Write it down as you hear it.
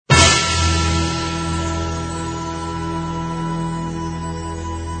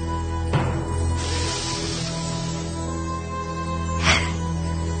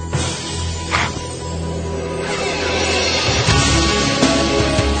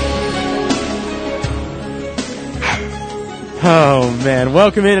Oh, man.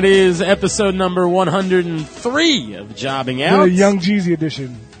 Welcome in. It is episode number 103 of Jobbing Out. The Young Jeezy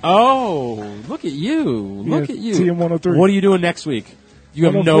edition. Oh, look at you. Look at you. TM103. What are you doing next week? You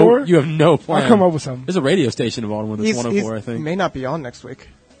have 104? no plan. I'll come up with something. There's a radio station in Baltimore that's 104, I think. He may not be on next week.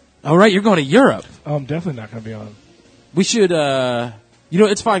 Oh, right. You're going to Europe. I'm definitely not going to be on. We should,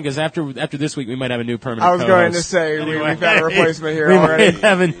 it's fine because after this week we might have a new permanent co-host. I was going to say, Anyway, we've got a replacement here we already. might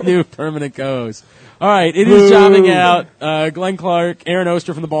have a new permanent co-host. All right, it is Jobbing Out. Glenn Clark, Aaron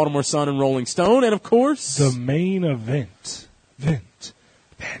Oster from the Baltimore Sun and Rolling Stone, and of course... The main event.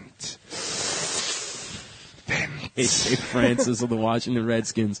 A.J. Francis of the Washington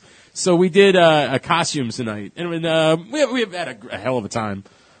Redskins. So we did costumes tonight, and we've had a hell of a time.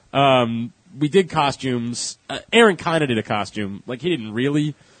 We did costumes. Aaron kind of did a costume. Like, he didn't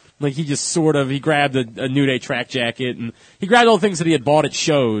really. Like, he just sort of, he grabbed a New Day track jacket, and he grabbed all the things that he had bought at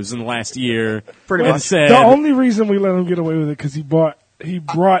shows in the last year. Pretty and much. said, The only reason we let him get away with it because he brought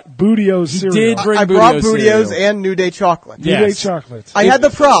Bootio's cereal. did bring I brought Bootio's Bootio's cereal. and New Day chocolate. New Yes. Day chocolates. I had the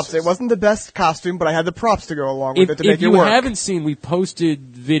props. It wasn't the best costume, but I had the props to go along with it to make If it you work. haven't seen, we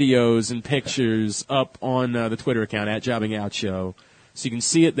posted videos and pictures up on the Twitter account at Jobbing Out Show, so you can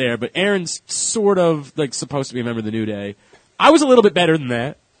see it there. But Aaron's sort of like supposed to be a member of the New Day. I was a little bit better than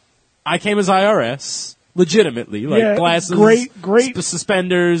that. I came as IRS, legitimately, like Yeah, glasses, great.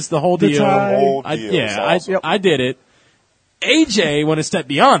 Suspenders, the whole The deal. tie. Whole deal. It's awesome. I did it. AJ went a step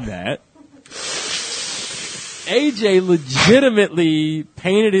beyond that. AJ legitimately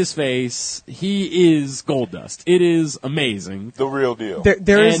painted his face. He is gold dust. It is amazing. The real deal.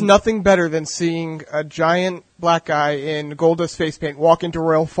 There is And- nothing better than seeing a giant black guy in Goldust face paint walk into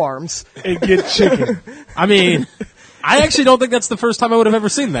Royal Farms. And get chicken. I mean, I actually don't think that's the first time I would have ever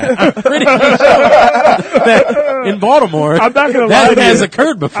seen that. I'm pretty sure that in Baltimore, I'm not gonna lie that to has you.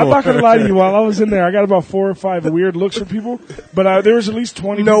 occurred before. I'm not going to lie to you. While I was in there, I got about 4 or 5 weird looks from people, but there was at least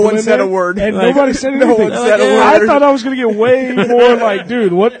 20 No people one in said there, a word. And Like, nobody said no anything. one said a I word. thought I was going to get way more like,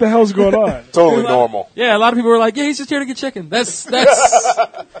 dude, what the hell's going on? Totally normal. Yeah, a lot of people were like, "Yeah, he's just here to get chicken."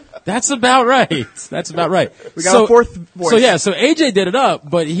 That's about right. That's about right. We got a fourth voice. So AJ did it up,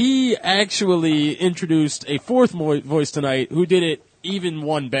 but he actually introduced a fourth voice tonight who did it even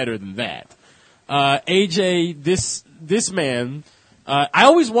one better than that. AJ, this man, I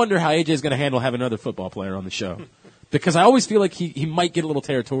always wonder how AJ is going to handle having another football player on the show. Because I always feel like he might get a little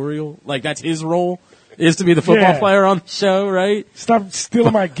territorial. Like, that's his role, is to be the football Yeah. player on the show, right? Stop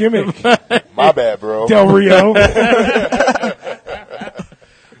stealing my gimmick, My bad, bro. Del Rio.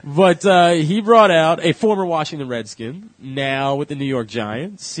 But he brought out a former Washington Redskin, now with the New York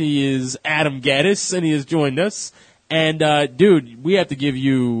Giants. He is Adam Geddes, and he has joined us. And, dude, we have to give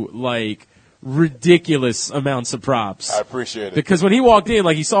you, like, ridiculous amounts of props. I appreciate it. Because when he walked in,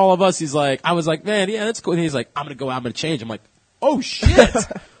 like, he saw all of us, I was like, man, yeah, that's cool. And he's like, I'm going to go out, I'm going to change. I'm like, oh, shit.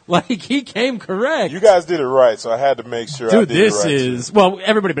 Like, he came correct. You guys did it right, so I had to make sure I Dude, did this it right. is, well,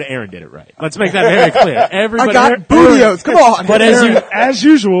 everybody but Aaron did it right. Let's make that very clear. Everybody, I got Bootio's. Come on. But As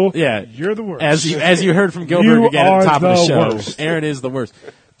usual, Yeah. you're the worst. As you heard from Gilbert You again at the are top of the the show, worst. Aaron is the worst.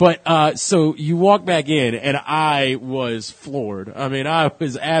 But so you walk back in, and I was floored. I mean, I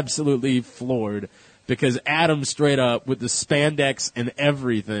was absolutely floored because Adam, straight up with the spandex and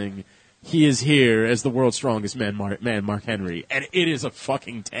everything, he is here as the world's strongest man, Mark Henry, and it is a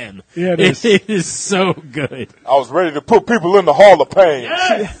fucking 10. Yeah, it is. It is so good. I was ready to put people in the Hall of Pain.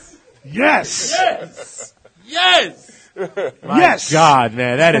 Yes. Yes. Yes. God,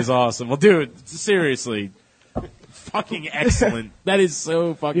 man, that is awesome. Well, dude, seriously, fucking excellent. That is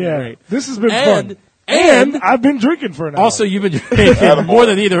so fucking Yeah. great. This has been And- fun. And I've been drinking for an hour. also, you've been drinking Attaboy. more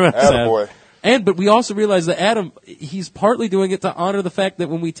than either of us Attaboy. have. But we also realized that Adam, he's partly doing it to honor the fact that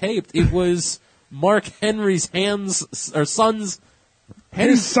when we taped, it was Mark Henry's son's his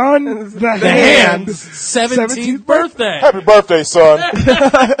son, the hand's hand. 17th birthday. Happy birthday, son.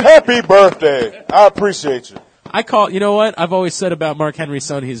 Happy birthday. I appreciate you. You know what? I've always said about Mark Henry's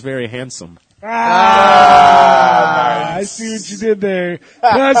son, he's very handsome. I see what you did there.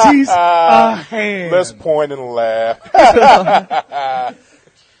 Because he's a hand. Let's point and laugh.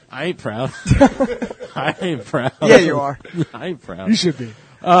 I ain't proud. I ain't proud. Yeah, you are. I ain't proud. You should be.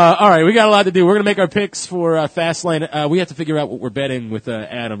 All right, we got a lot to do. We're going to make our picks for Fastlane. We have to figure out what we're betting with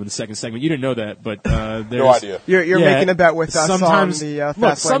Adam in the second segment. You didn't know that, but there's No idea. You're Yeah. making a bet with us Sometimes, on the look,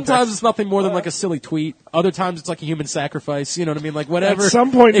 Fast Lane sometimes picks. it's nothing more than like a silly tweet. Other times it's like a human sacrifice. You know what I mean? Like whatever. At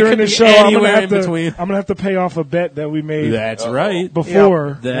some point It during could the be show, I'm anywhere gonna in have between. to pay off a bet that we made That's right.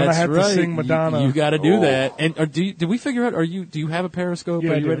 before when I That's had right. to sing Madonna. You got to do Oh. that. And did we figure out? Do you have a Periscope? Yeah,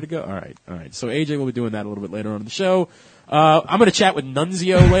 Are I you do. ready to go? All right. So AJ will be doing that a little bit later on in the show. I'm going to chat with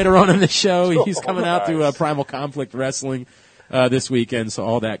Nunzio later on in the show. He's coming out to nice. Primal Conflict Wrestling. this weekend, so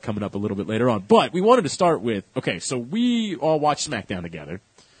all that coming up a little bit later on. But we wanted to start with, okay, so we all watched SmackDown together,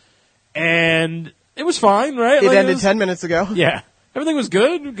 and it was fine, right? It Like, ended was- 10 minutes ago. Yeah. Everything was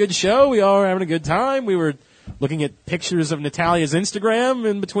good show. We all were having a good time. We were looking at pictures of Natalia's Instagram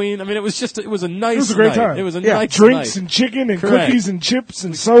in between. I mean, it was a nice It was a great night. time. It was a Yeah. nice Drinks night. and chicken and Correct. cookies and chips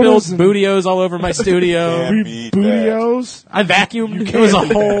and Spilled sodas and bootios all over my studio. Yeah. we beat bootios. I vacuumed. It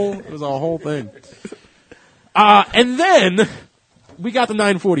was a whole thing. And then we got to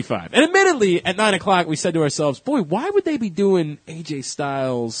 9:45. And admittedly, at 9 o'clock, we said to ourselves, boy, why would they be doing AJ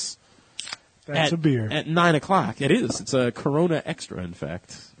Styles That's a beer. at 9 o'clock? It is. It's a Corona Extra, in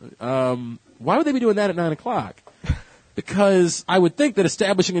fact. Why would they be doing that at 9 o'clock? Because I would think that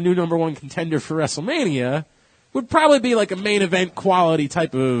establishing a new number one contender for WrestleMania would probably be like a main event quality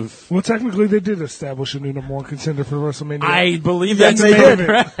type of. Well, technically, they did establish a new number one contender for WrestleMania. I believe Yes, that's they did.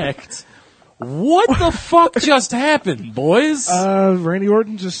 correct. What the fuck just happened, boys? Randy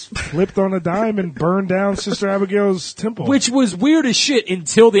Orton just flipped on a dime and burned down Sister Abigail's temple. Which was weird as shit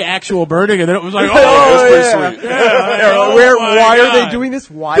until the actual burning, and then it was like, Yeah, oh, it was pretty sweet. Why are God. they doing this?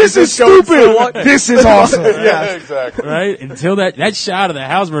 Why this is going stupid. so long? This is awesome. Yeah. Exactly. right? Until that shot of the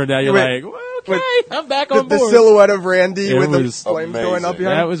house burned down, you're Wait, like, well, okay, I'm back on The board. silhouette of Randy It with the was flames going up amazing.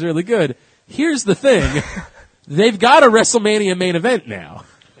 behind That him. was really good. Here's the thing. They've got a WrestleMania main event now.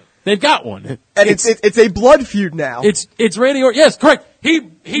 They've got one. And it's a blood feud now. It's Randy Orton. Yes, correct. He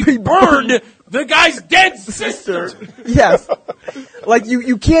burned the guy's dead sister, Yes. Like,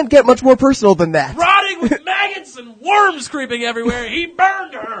 you can't get much more personal than that. rotting with maggots and worms creeping everywhere. He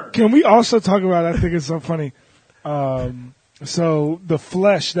burned her. Can we also talk about, I think it's so funny, so the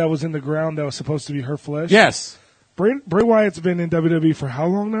flesh that was in the ground that was supposed to be her flesh. Yes. Bray Wyatt's been in WWE for how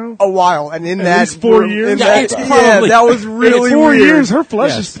long now? A while, and in At that least 4 years? in Yeah, that- it's probably- that was really 4 weird. years. Her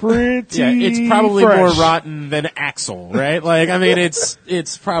flesh Yes. is pretty Yeah, it's probably fresh. more rotten than Axel, right? Like, I mean,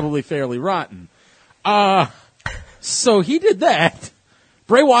 it's probably fairly rotten. So he did that.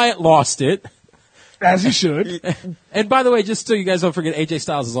 Bray Wyatt lost it. As he should. And by the way, just so you guys don't forget, AJ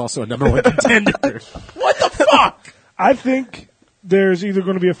Styles is also a number one contender. What the fuck? I think there's either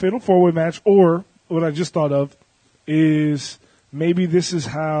going to be a fatal four-way match, or what I just thought of is maybe this is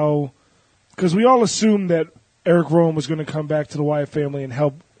how, because we all assumed that Eric Rowan was going to come back to the Wyatt family and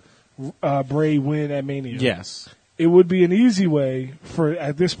help Bray win at Mania. Yes. It would be an easy way for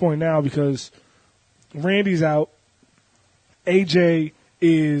at this point now, because Randy's out, AJ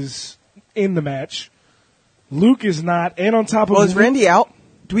is in the match, Luke is not, and on top of Well, is Luke, Randy out?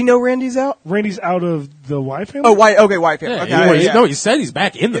 Do we know Randy's out? Randy's out of the Wyatt family. Oh, Wyatt. Okay, Wyatt family. Yeah, Okay, well, yeah. No, he said he's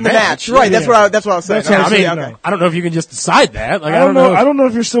back in the In the match, match. right? That's Yeah. what I was saying. That's what I Okay, mean, yeah, okay. I don't know if you can just decide that. Like, I don't know. I don't know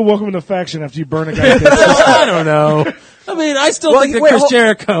if you're still welcome in the faction after you burn a guy. I don't know. I mean, I still Well, think that wait, Chris hold-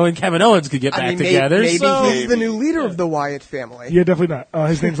 Jericho and Kevin Owens could get back I mean, together. maybe so he's the new leader of the Wyatt family. Yeah, definitely not.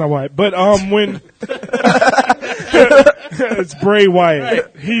 His name's not Wyatt, but when it's Bray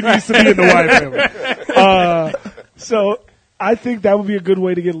Wyatt, he needs to be in the Wyatt family. So I think that would be a good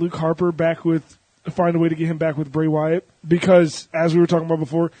way to get Luke Harper back find a way to get him back with Bray Wyatt, because as we were talking about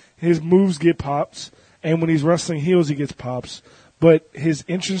before, his moves get pops, and when he's wrestling heels, he gets pops, but his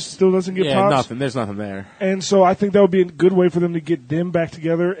entrance still doesn't get yeah, pops. nothing. There's nothing there. And so I think that would be a good way for them to get them back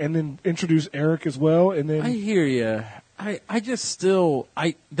together, and then introduce Eric as well, and then I hear you. I just still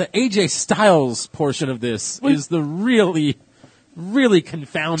the AJ Styles portion of this is the really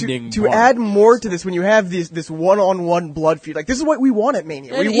confounding To part. add more to this, when you have this one-on-one blood feud, like this is what we want at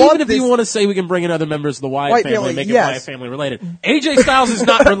Mania. And We even want if this. you want to say we can bring in other members of the Wyatt Wyatt family family, and make yes. it Wyatt family related. AJ Styles is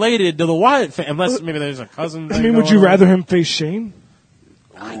not related to the Wyatt family, unless maybe there's a cousin. I mean, would you rather him face Shane?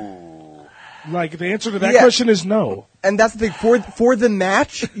 Like, the answer to that Yeah. question is no. And that's the thing for the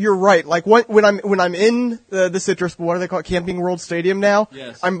match. You're right. Like when I'm in the Citrus, what do they call it? Camping World Stadium now.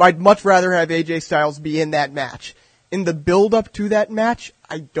 Yes. I'd much rather have AJ Styles be in that match. In the build up to that match,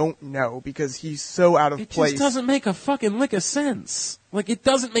 I don't know, because he's so out of It place. just doesn't make a fucking lick of sense. Like, it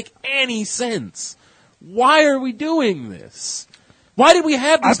doesn't make any sense. Why are we doing this? Why did we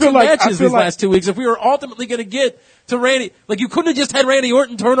have these I feel two like- I matches feel these like- last 2 weeks if we were ultimately going to get to Randy? Like, you couldn't have just had Randy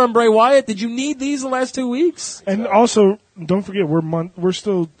Orton turn on Bray Wyatt? Did you need these the last 2 weeks? And also, don't forget, we're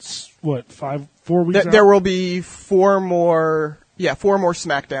still, 4 weeks out? There will be four more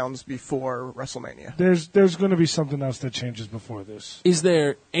SmackDowns before WrestleMania. There's going to be something else that changes before this. Is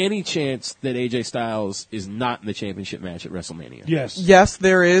there any chance that AJ Styles is not in the championship match at WrestleMania? Yes. Yes,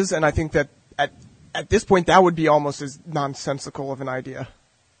 there is, and I think that at this point that would be almost as nonsensical of an idea.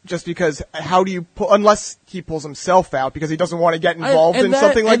 Just because, how do you unless he pulls himself out because he doesn't want to get involved in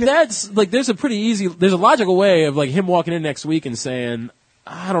something like that? That's like there's a logical way of like him walking in next week and saying,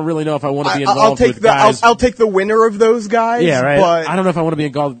 I don't really know if I want to be I'll involved take with guys. I'll take the winner of those guys. Yeah, right. But I don't know if I want to be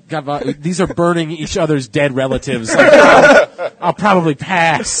involved. These are burning each other's dead relatives. Like, I'll probably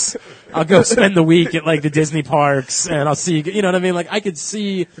pass. I'll go spend the week at like the Disney parks, and I'll see. You know what I mean? Like I could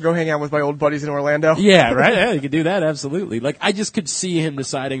see. go hang out with my old buddies in Orlando. Yeah, right. Yeah, you could do that absolutely. Like I just could see him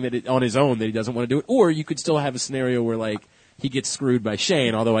deciding that on his own that he doesn't want to do it, or you could still have a scenario where like he gets screwed by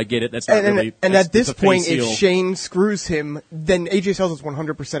Shane. Although I get it, that's not really. And that's- at this it's a face point, if heel. Shane screws him, then AJ Styles is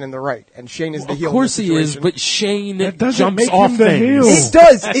 100% in the right, and Shane is the heel. Of course in he this is, situation. but Shane That doesn't jumps make off him the things. heel. It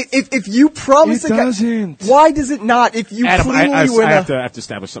does. If you promise It a guy, doesn't. why does it not? If you Adam, cleanly I win have to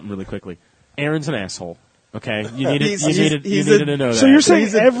establish something really quickly. Aaron's an asshole. Okay, you needed to know that. So you're saying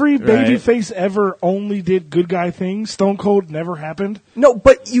He's a- every Right. babyface ever only did good guy things? Stone Cold never happened? No,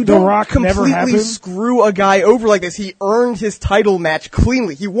 but you The don't Rock never completely happened? screw a guy over like this. He earned his title match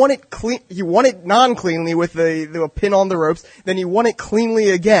cleanly. He won it clean. He won it non-cleanly with the pin on the ropes. Then he won it cleanly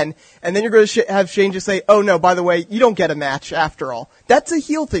again. And then you're going to have Shane just say, "Oh no, by the way, you don't get a match after all." That's a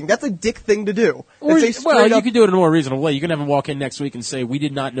heel thing. That's a dick thing to do. Or, That's a well, straight you up- could do it in a more reasonable way. You can have him walk in next week and say, "We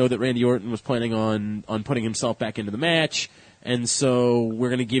did not know that Randy Orton was planning on putting himself back into the match, and so we're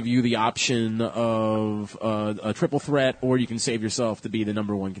going to give you the option of a triple threat, or you can save yourself to be the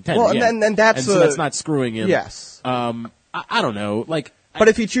number one contender." Well, and Yeah. then- and that's so a- that's not screwing him. Yes. I don't know. Like, But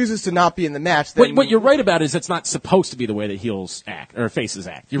if he chooses to not be in the match, then what you're right about is it's not supposed to be the way that heels act or faces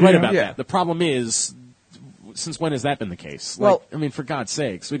act. You're right Yeah. about Yeah. that. The problem is, since when has that been the case? Well- I mean, for God's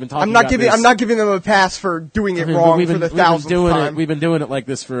sakes, we've been talking. I'm not about giving this. I'm not giving them a pass for doing it I mean, wrong we've for been- the we've been 1000th doing time. it. We've been doing it like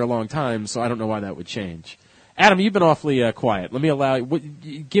this for a long time, so I don't know why that would change. Adam, you've been awfully quiet. Let me allow you.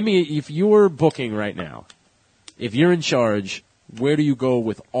 Give me, if you're booking right now, if you're in charge, where do you go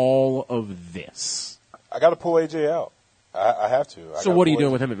with all of this? I got to pull AJ out. I have to. So what are you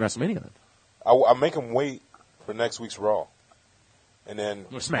doing with him at WrestleMania then? I make him wait for next week's Raw, and then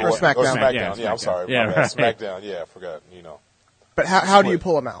Or SmackDown. Or SmackDown. Or SmackDown. Yeah, Yeah, I'm SmackDown. sorry. Yeah, My bad. right. SmackDown. Yeah, I forgot. You know. But how do you Split.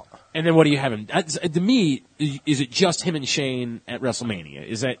 pull him out? And then what do you have him? To me, is it just him and Shane at WrestleMania?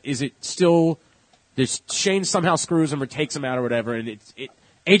 Is it still? Does Shane somehow screws him or takes him out or whatever, and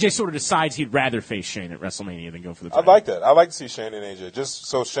AJ sort of decides he'd rather face Shane at WrestleMania than go for the title. I'd like that. I'd like to see Shane and AJ, just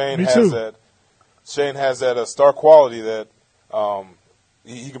so Shane Me has too. that. Shane has that star quality that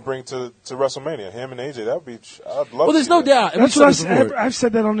he can bring to WrestleMania. Him and AJ, that would be. I'd love. Well, to there's see no that. doubt. That's We've what said this before. I've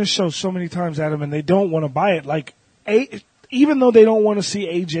said that on this show so many times, Adam, and they don't want to buy it. Like, even though they don't want to see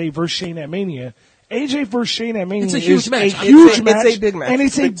AJ versus Shane at Mania, AJ versus Shane at Mania It's a huge is match. a It's huge a match, big match. and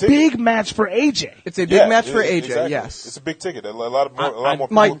it's a Big ticket. big match for AJ. It's a big Yeah, match for AJ. exactly. Yes. It's a big ticket. A lot more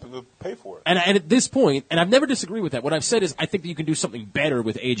Mike- people will pay for it. And at this point, and I've never disagreed with that. What I've said is I think that you can do something better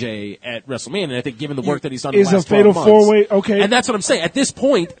with AJ at WrestleMania. And I think given the work that he's done in Is the a last 12 fatal months, four-way- okay. And that's what I'm saying. At this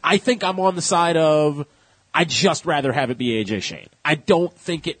point, I think I'm on the side of I'd just rather have it be AJ Shane. I don't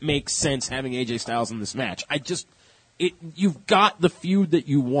think it makes sense having AJ Styles in this match. You've got the feud that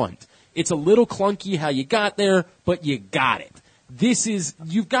you want. It's a little clunky how you got there, but you got it.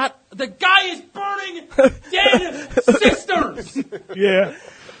 You've got, the guy is burning dead sisters! Yeah.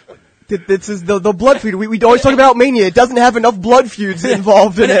 This is the blood feud. We always talk about Mania. It doesn't have enough blood feuds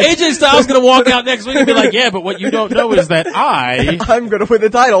involved in And it. AJ Styles going to walk out next week and be like, yeah, but what you don't know is that I'm going to win the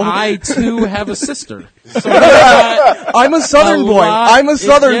title. I too have a sister. So I'm a Southern boy. I'm a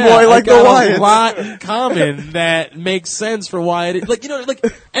Southern boy like the A Wyatts. lot in common that makes sense for Wyatt. Like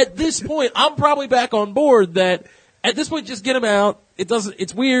at this point, I'm probably back on board that at this point, just get him out.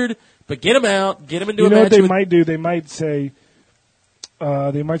 It's weird, but get him out, get him into You a know match. what they with- might do? They might say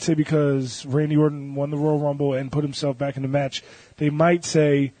because Randy Orton won the Royal Rumble and put himself back in the match, they might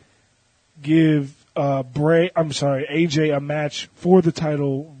say give AJ a match for the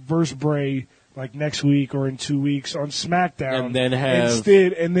title versus Bray like next week or in 2 weeks on SmackDown,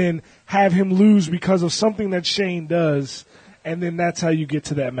 And then have him lose because of something that Shane does, and then that's how you get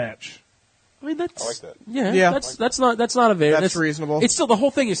to that match. I mean, that's I like that. Yeah. That's not a very That's reasonable. It's still the whole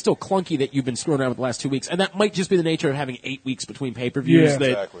thing is still clunky that you've been screwing around with the last 2 weeks, and that might just be the nature of having 8 weeks between pay-per-views. Yeah. That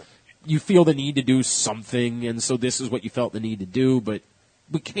Exactly. you feel the need to do something, and so this is what you felt the need to do. But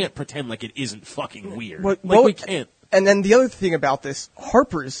we can't pretend like it isn't fucking weird. We can't. And then the other thing about this,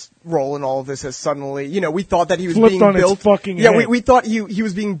 Harper's role in all of this has suddenly, we thought that he was Flipped being on its built. fucking yeah, head. we thought he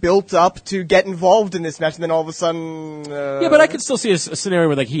was being built up to get involved in this match, and then all of a sudden. Yeah, but I could still see a scenario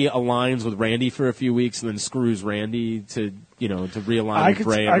where like he aligns with Randy for a few weeks and then screws Randy to realign with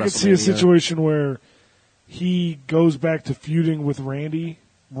Bray. I at could see a WrestleMania. situation where he goes back to feuding with Randy,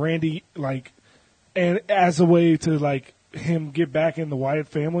 and as a way to like him get back in the Wyatt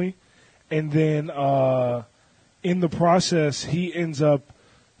family, and then in the process he ends up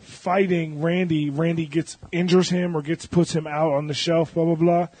fighting Randy, Randy injures him or puts him out on the shelf, blah, blah,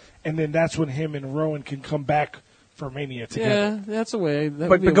 blah. And then that's when him and Rowan can come back for Mania together. Yeah, that's a way.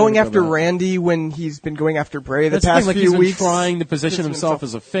 But going after Randy when he's been going after Bray the that's past the thing, like few he's weeks. been trying to position himself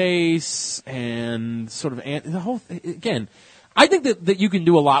as a face and sort of the whole again. I think that you can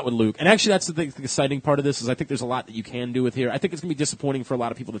do a lot with Luke, and actually that's the exciting part of this is I think there's a lot that you can do with here. I think it's going to be disappointing for a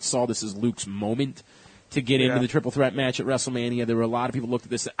lot of people that saw this as Luke's moment to get into the triple threat match at WrestleMania. There were a lot of people who looked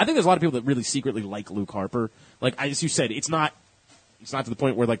at this. I think there's a lot of people that really secretly like Luke Harper. Like as you said, it's not to the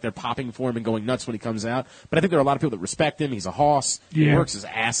point where like they're popping for him and going nuts when he comes out. But I think there are a lot of people that respect him. He's a hoss. He works his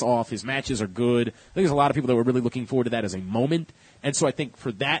ass off. His matches are good. I think there's a lot of people that were really looking forward to that as a moment. And so I think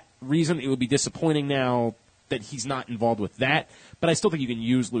for that reason, it would be disappointing now that he's not involved with that. But I still think you can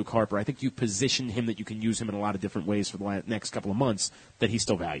use Luke Harper. I think you position him that you can use him in a lot of different ways for the next couple of months, that he's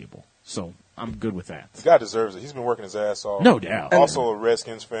still valuable. So I'm good with that. The guy deserves it. He's been working his ass off. No doubt. Also a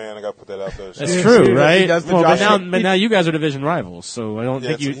Redskins fan. I got to put that out there. That's true, right? He does the Well, job. but now you guys are division rivals, so I don't Yeah,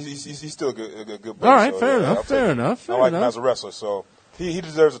 think you... he's still a good player. All right, so, fair yeah, enough, I'll fair take it. enough, fair I like him enough. as a wrestler, so he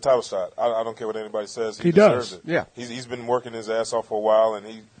deserves a title shot. I don't care what anybody says. He deserves does. it. Yeah. He's been working his ass off for a while, and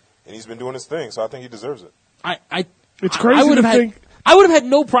he's been doing his thing, so I think he deserves it. It's crazy would to have think. I would have had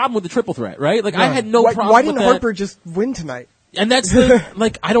no problem with the triple threat, right? Like I had no problem Why with didn't that. Harper just win tonight? And that's the,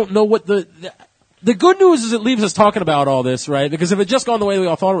 like, I don't know what the good news is it leaves us talking about all this, right? Because if it just gone the way we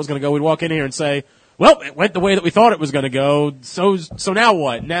all thought it was going to go, we'd walk in here and say, well, it went the way that we thought it was going to go. So now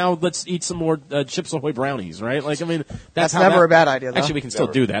what? Now let's eat some more Chips Ahoy brownies, right? Like, I mean, that's how never a bad idea, though. Actually, we can still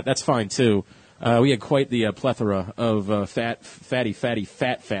do that. That's fine too. We had quite the plethora of fatty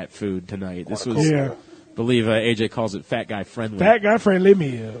food tonight. This was, Yeah. I believe AJ calls it fat guy friendly. Fat guy friendly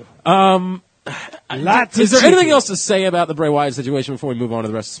meal. Lots Is of there anything chicken. else to say about the Bray Wyatt situation before we move on to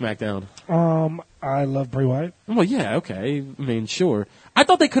the rest of SmackDown? I love Bray Wyatt. Well, yeah, okay. I mean, sure. I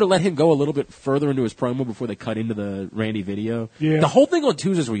thought they could have let him go a little bit further into his promo before they cut into the Randy video. Yeah. The whole thing on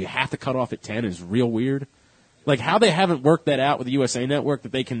Tuesdays where you have to cut off at 10 is real weird. Like, how they haven't worked that out with the USA Network,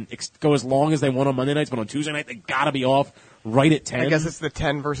 that they can go as long as they want on Monday nights, but on Tuesday night they gotta be off right at 10. I guess it's the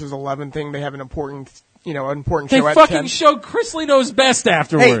 10 versus 11 thing. They have an important they show at fucking 10. showed Chris Lee Knows Best Hey,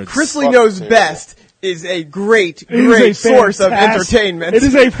 afterwards. Chris Lee Knows Best is a great It is a source of fantastic- entertainment. It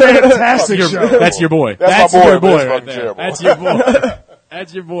is a fantastic show. That's your boy. That's my boy, your but it's boy right fucking there. terrible. That's your boy.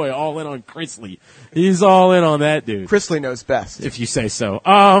 That's your boy. All in on Chris Lee. He's all in on that dude. Chris Lee Knows Best. If you say so.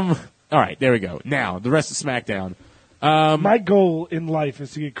 All right, there we go. Now, the rest of SmackDown. My goal in life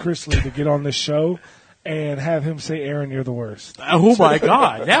is to get Chris Lee to get on this show and have him say, Aaron, you're the worst. Oh my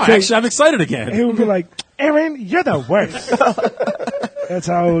God! Now, actually, I'm excited again. He would be like, Aaron, you're the worst. That's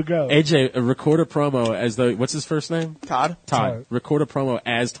how it would go. AJ, record a promo as the what's his first name? Todd? Todd. Record a promo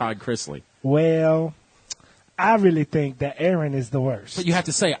as Todd Chrisley. Well, I really think that Aaron is the worst. But you have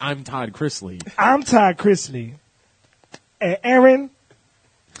to say, "I'm Todd Chrisley." I'm Todd Chrisley. And Aaron,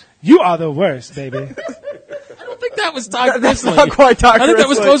 you are the worst, baby. I think that was Todd That's Chrisley. not quite Todd I think that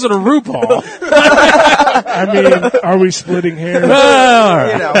was Chrisley. closer to RuPaul. I mean, are we splitting hairs?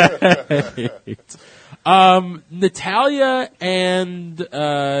 You know. Natalia and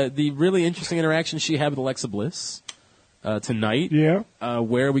the really interesting interaction she had with Alexa Bliss tonight. Yeah.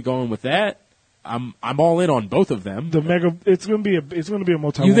 Where are we going with that? I'm all in on both of them. It's going to be a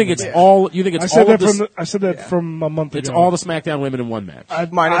multi. You think it's all? You think it's I said all that of this, from I said that from a month It's ago. all the SmackDown women in one match.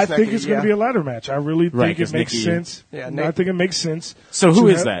 Minus I think Nikki, it's going yeah. to be a ladder match. I really Right, think 'cause it makes Nikki- sense. Yeah, I think it makes sense. So who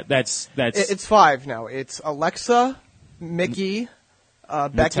to is have- that? That's It's 5 now. It's Alexa, Mickey,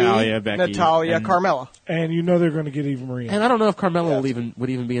 Becky, Natalia, and- Carmella. And you know they're going to get Eva Marie. and I don't know if Carmella would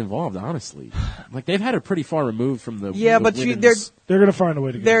even be involved. Honestly, like they've had her pretty far removed from the Yeah, the but women's- They're going to find a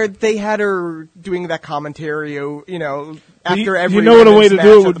way to get They had her doing that commentary, after every. You know what a way women's to match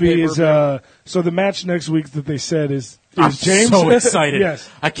do it at would the be is pay-per-view. so the match next week that they said is I'm James. so excited. Yes.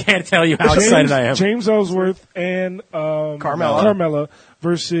 I can't tell you how excited I am. James Ellsworth and Carmella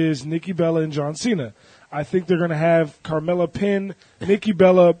versus Nikki Bella and John Cena. I think they're going to have Carmella pin Nikki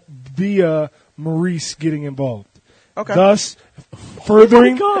Bella via Maurice getting involved. Okay. Thus,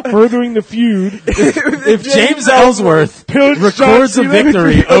 furthering the feud. If James Ellsworth Pillage records John a Cena.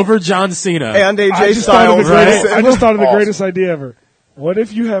 victory over John Cena, And I AJ just thought of Styles. the greatest, right? I just thought of the Awesome. greatest idea ever. What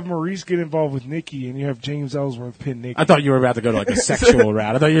if you have Maurice get involved with Nikki and you have James Ellsworth pin Nikki? I thought you were about to go to like a sexual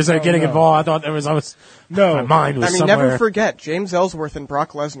route. I thought you were saying getting no. involved. I thought I was No. my mind was I mean, somewhere. never forget, James Ellsworth and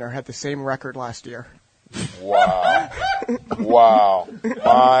Brock Lesnar had the same record last year. Wow. Wow.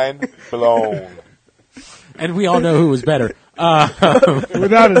 Mind blown. And we all know who was better.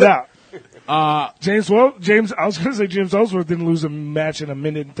 Without a doubt. James, I was going to say James Ellsworth didn't lose a match in a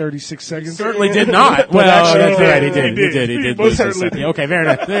minute and 36 seconds. Certainly did not. Well, actually, that's right. He did. did. He did. Most lose his certainly second. did. Okay, very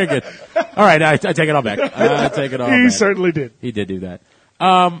nice. Very good. All right, I take it all back. I take it all He back. certainly did. He did do that.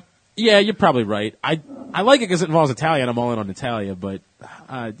 Yeah, you're probably right. I like it because it involves Natalia, and I'm all in on Natalia, but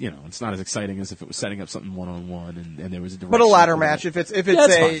it's not as exciting as if it was setting up something one-on-one and there was a direction. But a ladder for match, that. if it's Yeah, a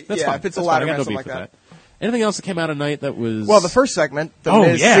that's fine. That's fine. if it's That's a ladder fine. I got match, no something beef like with that. Anything else that came out at night that was Well, the first segment, the oh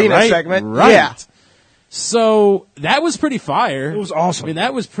Miz yeah, Cena right, segment, right. yeah. So that was pretty fire. It was awesome. I mean,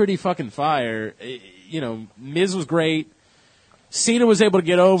 that was pretty fucking fire. Miz was great. Cena was able to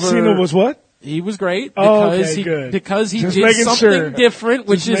get over. Cena was what? He was great Oh, because okay, good. because he Just did making something sure. different,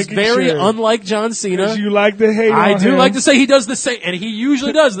 which Just is making very sure. unlike John Cena. Because you like to hate I on do him. like to say he does the same, and he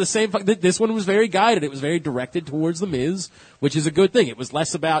usually does the same. This one was very guided. It was very directed towards the Miz, which is a good thing. It was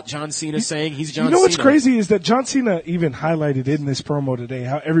less about John Cena saying he's John Cena. You know what's crazy is that John Cena even highlighted it in this promo today,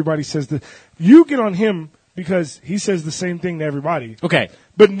 how everybody says that you get on him because he says the same thing to everybody. Okay.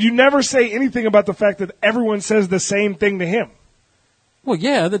 But you never say anything about the fact that everyone says the same thing to him. Well,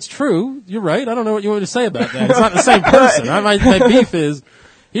 yeah, that's true. You're right. I don't know what you want me to say about that. It's not the same person. My beef is,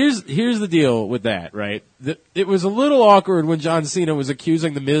 here's the deal with that, right? It was a little awkward when John Cena was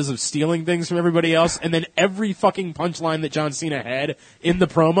accusing The Miz of stealing things from everybody else, and then every fucking punchline that John Cena had in the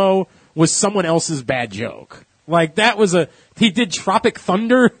promo was someone else's bad joke. Like, that was he did Tropic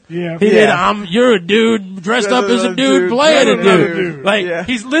Thunder. Yeah. He did, Yeah. you're a dude dressed up as a dude playing a another dude. dude. Like, Yeah.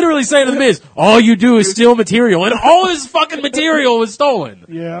 he's literally saying to The Miz, all you do is steal material, and all his fucking material was stolen.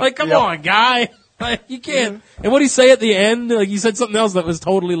 Yeah. Like, come Yep. on, guy. Like, you can't. And what did he say at the end? Like, he said something else that was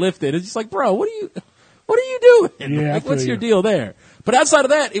totally lifted. It's just like, bro, what are you doing? Yeah, I Like, feel what's your you. deal there? But outside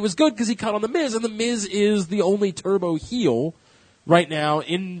of that, it was good because he cut on The Miz, and The Miz is the only turbo heel right now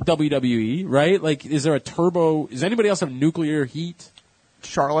in WWE, right? Like, is there a turbo? Does anybody else have nuclear heat?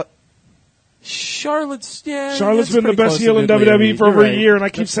 Charlotte. Charlotte's Been that's the pretty best close to heel in nuclear WWE heat. for You're over a right. year, and I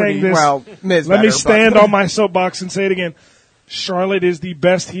keep That's saying pretty- this. Well, Miz Let me better, stand but- on my soapbox and say it again. Charlotte is the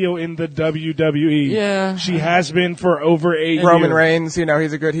best heel in the WWE. Yeah. She has been for over 8 years. Roman Reigns,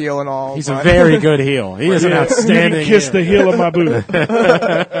 he's a good heel and all. He's a but- very good heel. He is an Yeah. outstanding Kiss heel. the heel of my boot.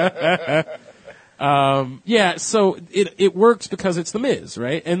 Yeah, so it works because it's The Miz,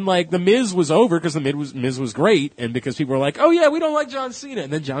 right? And like The Miz was over because The Miz was great, and because people were like, "Oh yeah, we don't like John Cena,"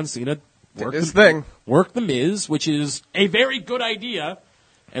 and then John Cena worked his thing. worked The Miz, which is a very good idea,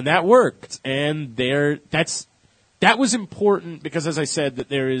 and that worked. And that was important because, as I said, that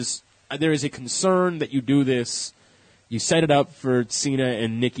there is a concern that you do this. You set it up for Cena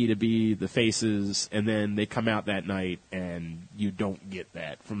and Nikki to be the faces, and then they come out that night, and you don't get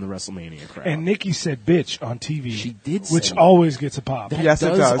that from the WrestleMania crowd. And Nikki said bitch on TV. She did say Which it. always gets a pop. That Yes,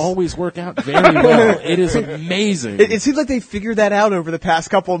 it does. always work out very well. It is amazing. It seems like they figured that out over the past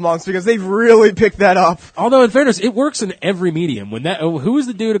couple of months because they've really picked that up. Although, in fairness, it works in every medium. When who was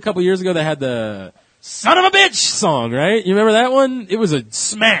the dude a couple years ago that had the "Son of a Bitch" song, right? You remember that one? It was a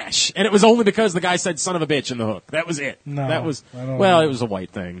smash, and it was only because the guy said "Son of a Bitch" in the hook. That was it. No, that was I don't well, know. it was a white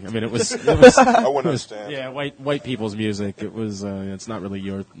thing. I mean, it was I wouldn't understand. yeah, white people's music. It was it's not really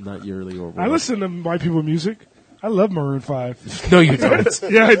not your. I listen to white people music. I love Maroon 5. No, you don't.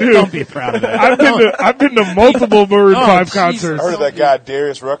 Yeah, I do. Don't be proud of that. I've been to multiple Maroon 5 Jesus. concerts. I heard of that guy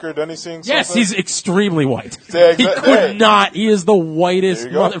Darius Rucker. Doesn't he sing something? Yes, he's extremely white. Yeah, He exactly. could Hey. not. He is the whitest There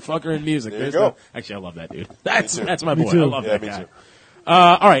you go. motherfucker in music. There you There's go. Actually, I love that dude. That's too. my Me boy. too. I love Yeah, that me guy. too.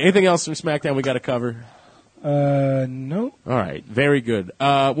 All right. Anything else from SmackDown we got to cover? No. All right. Very good.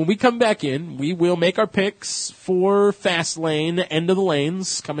 When we come back in, we will make our picks for Fastlane, End of the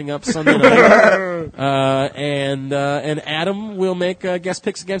Lanes, coming up Sunday night. And Adam will make guest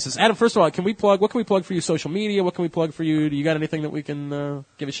picks against us. Adam, first of all, what can we plug for you? Social media? What can we plug for you? Do you got anything that we can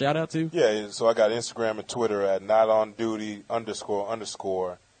give a shout out to? Yeah, so I got Instagram and Twitter at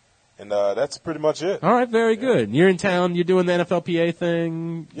 @notonduty__. And that's pretty much it. All right. Very good. You're in town. You're doing the NFLPA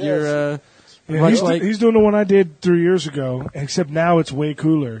thing. Yes. You're Yeah, much he's, like. he's doing the one I did 3 years ago, except now it's way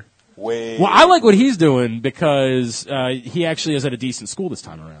cooler. Way. Well, I like what he's doing because he actually is at a decent school this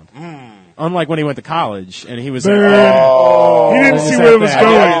time around. Unlike when he went to college and he was at, He didn't see where it was that-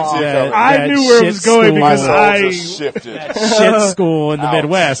 going. that- I that knew where it shit was going school. because My I- soul just shifted. shit school in the Ouch.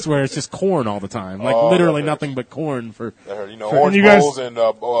 Midwest where it's just corn all the time, like Oh, literally that hurts. nothing but corn for. I heard, orange you guys- bowls and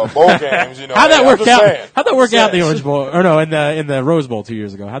bowl games. How'd that Hey, work I'm just out? saying. How'd that work I'm out in the saying. Orange Bowl? Or no, in the Rose Bowl 2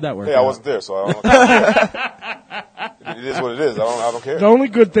 years ago. How'd that work? Hey, I out? wasn't there, so I don't. It is what it is. I don't care. The only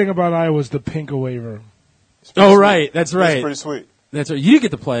good thing about Iowa is the pink away room. Oh right, that's It's right. pretty sweet. That's right. You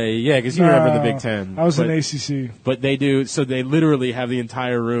get to play, yeah, because you were ever in the No, Big Ten. I was but, in ACC. But they do, so they literally have the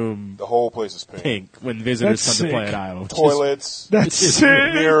entire room The whole place is pink. pink when visitors That's come to play sick. at Iowa. which is- Toilets, That's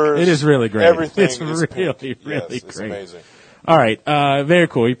sick. mirrors. It is really great. Everything It's is really, pink. really Yes, it's great. amazing. All right, very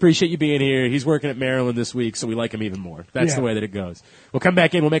cool. We appreciate you being here. He's working at Maryland this week, so we like him even more. That's Yeah. the way that it goes. We'll come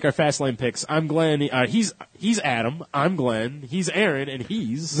back in. We'll make our fast lane picks. I'm Glenn. He's Adam. I'm Glenn. He's Aaron, and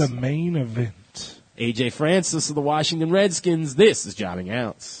he's The main event. AJ Francis of the Washington Redskins. This is Jobbing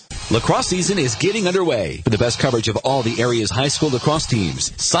Out. Lacrosse season is getting underway. For the best coverage of all the area's high school lacrosse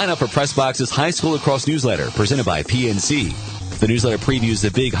teams, sign up for PressBox's High School Lacrosse newsletter presented by PNC. The newsletter previews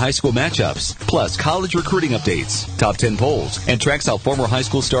the big high school matchups, plus college recruiting updates, top 10 polls, and tracks how former high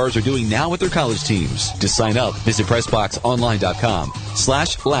school stars are doing now with their college teams. To sign up, visit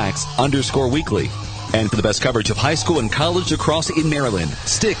PressBoxOnline.com/lax_weekly. And for the best coverage of high school and college lacrosse in Maryland,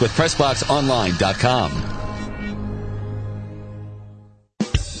 stick with PressBoxOnline.com.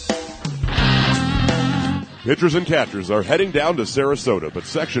 Pitchers and catchers are heading down to Sarasota, but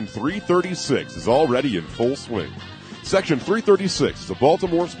Section 336 is already in full swing. Section 336 is a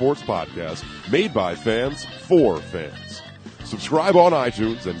Baltimore sports podcast made by fans for fans. Subscribe on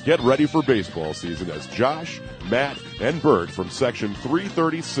iTunes and get ready for baseball season as Josh, Matt, and Bert from Section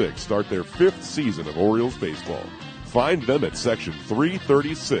 336 start their 5th season of Orioles baseball. Find them at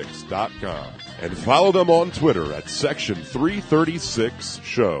section336.com. And follow them on Twitter at Section 336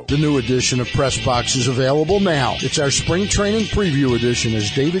 Show. The new edition of Press Box is available now. It's our spring training preview edition as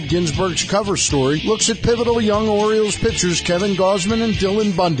David Ginsburg's cover story looks at pivotal young Orioles pitchers Kevin Gausman and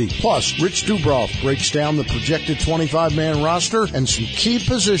Dylan Bundy. Plus, Rich Dubroff breaks down the projected 25-man roster and some key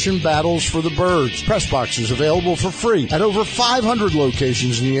position battles for the Birds. Press Box is available for free at over 500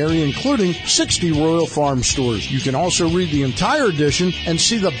 locations in the area, including 60 Royal Farm stores. You can also read the entire edition and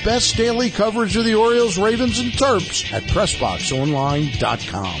see the best daily coverage of the Orioles, Ravens, and Terps at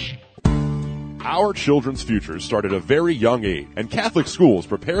PressBoxOnline.com. Our children's futures start at a very young age, and Catholic schools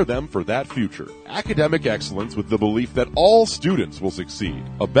prepare them for that future. Academic excellence with the belief that all students will succeed.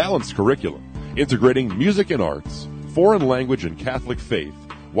 A balanced curriculum, integrating music and arts, foreign language and Catholic faith,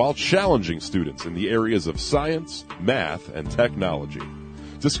 while challenging students in the areas of science, math, and technology.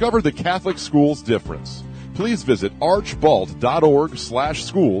 Discover the Catholic school's difference. Please visit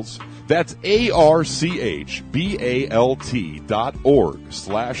archbalt.org/schools. That's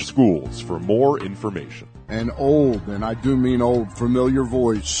archbalt.org/schools for more information. An old, and I do mean old, familiar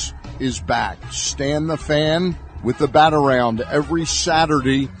voice is back. Stan the Fan with the Bat Around every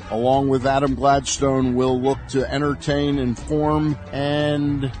Saturday, along with Adam Gladstone, will look to entertain, inform,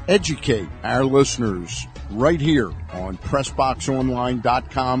 and educate our listeners right here on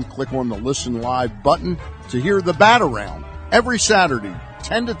PressBoxOnline.com. Click on the Listen Live button to hear the Bat Around every Saturday,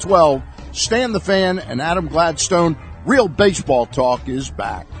 10 to 12. Stan the Fan and Adam Gladstone. Real baseball talk is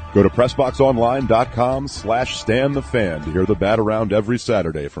back. Go to PressBoxOnline.com/StanTheFan to hear the Bat Around every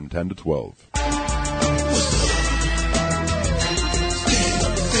Saturday from 10 to 12.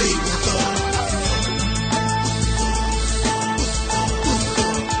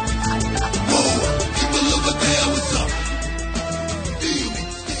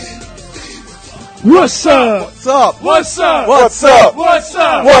 What's up? What's up? What's up? What's up? What's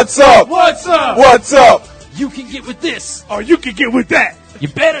up? What's up? What's up? What's up? You can get with this. Or you can get with that. You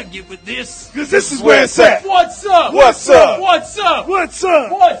better get with this. Because this is where it's at. What's up? What's up? What's up? What's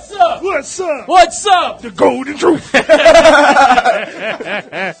up? What's up? What's up? What's up? The golden truth.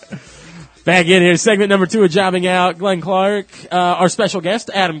 Back in here, segment number 2 of Jobbing Out. Glenn Clark, our special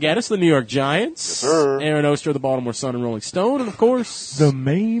guest, Adam Gaddis, the New York Giants. Yes, sir. Aaron Oster, the Baltimore Sun and Rolling Stone. And, of course, The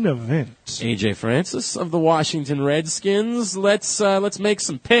main event. AJ Francis of the Washington Redskins. Let's make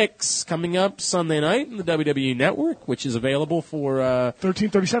some picks coming up Sunday night in the WWE Network, which is available for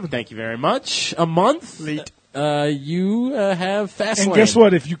 1337. thank you very much. A month. Late. You have Fastlane. And guess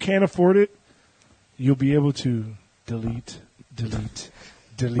what? If you can't afford it, you'll be able to delete it.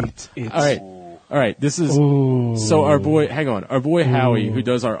 All right. This is Ooh. so our boy. Hang on, our boy Howie, who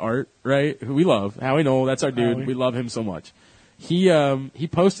does our art, right? Who we love, Howie Knoll. That's our dude. Howie. We love him so much. He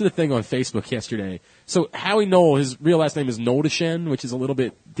posted a thing on Facebook yesterday. So Howie Knoll, his real last name is Noldeshen, which is a little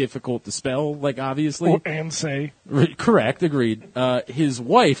bit difficult to spell. Like obviously, And say. correct, agreed. His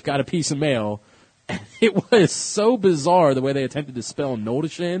wife got a piece of mail. It was so bizarre the way they attempted to spell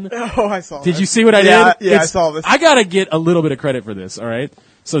Noldeshen. Oh, I saw. Did this. you see what I Yeah, did? yeah, I saw this. I gotta get a little bit of credit for this. All right.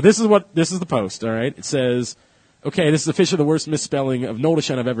 So this is the post. All right. It says, "Okay, this is officially the worst misspelling of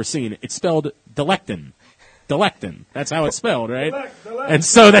Noldeshen I've ever seen. It's spelled Delectin. That's how it's spelled, right? And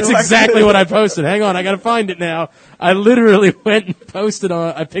so that's exactly what I posted. Hang on, I gotta find it now. I literally went and posted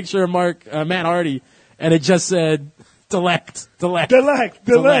a picture of Matt Hardy, and it just said Delect.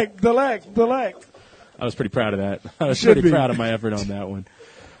 I was pretty proud of that. I was Should pretty be. proud of my effort on that one.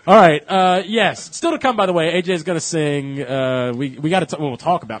 All right. Yes. Still to come, by the way. AJ's going to sing. We got to. We'll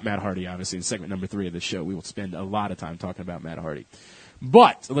talk about Matt Hardy, obviously, in segment number 3 of the show. We will spend a lot of time talking about Matt Hardy.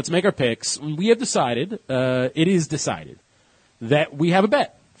 But let's make our picks. We have decided. It is decided that we have a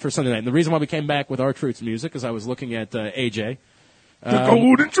bet for Sunday night. And the reason why we came back with our Truth's music is I was looking at AJ. The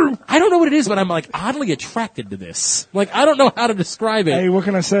golden truth. I don't know what it is, but I'm like oddly attracted to this. Like I don't know how to describe it. Hey, what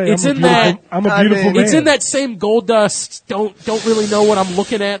can I say? It's I'm in that. I'm a beautiful man. It's in that same gold dust. Don't really know what I'm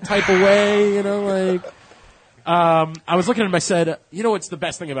looking at type of way. You know, like. I was looking at him. I said, you know, what's the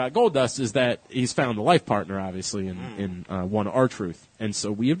best thing about Gold Dust is that he's found a life partner, obviously, in one R-Truth. And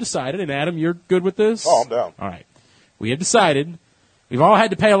so we have decided. And Adam, you're good with this? Oh, I'm down. All right. We have decided. We've all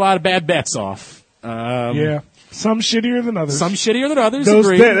had to pay a lot of bad bets off. Yeah. Some shittier than others. Some shittier than others. Those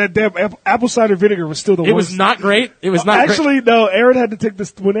agreed. that damn apple cider vinegar was still the It worst. was not great. It was not Actually, no. Aaron had to take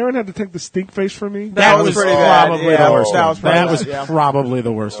this when Aaron had to take the stink face from me. That was pretty bad. probably Yeah, the worst that one. was pretty That bad, was yeah. probably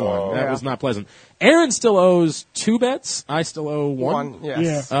the worst one. That was not pleasant. Aaron still owes 2 bets. I still owe 1.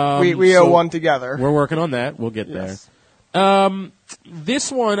 Yes. Yeah. We owe so 1 together. We're working on that. We'll get Yes. there. This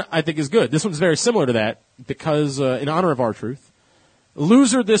one I think is good. This one's very similar to that because in honor of R-Truth.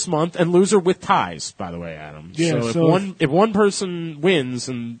 Loser this month and loser with ties, by the way, Adam. Yeah, so so if one person wins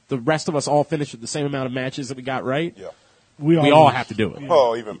and the rest of us all finish with the same amount of matches that we got right, Yeah. we all have to do it.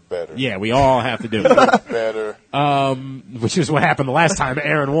 Oh, even better. Yeah, we all have to do it. Better. Which is what happened the last time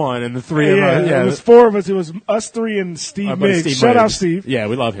Aaron won, and the 3 of Yeah, us. Yeah, it was 4 of us. It was us 3 and Steve our buddy Miggs. Steve Shout out Miggs. Steve. Yeah,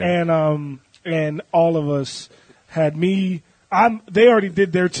 we love him. And all of us had me. They already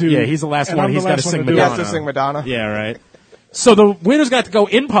did their 2. Yeah, he's the last and one. I'm He's the got last to one sing do it. He has Madonna. to sing Madonna. Yeah, right. So the winner's got to go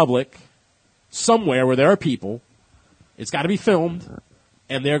in public somewhere where there are people. It's got to be filmed,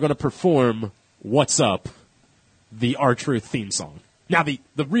 and they're going to perform "What's Up," the R-Truth theme song. Now the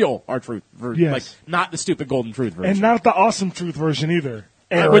real R-Truth version, Yes. like not the stupid Golden Truth version. And not the awesome truth version either.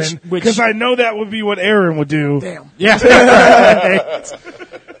 Which- Aaron, because I know that would be what Aaron would do. Yeah.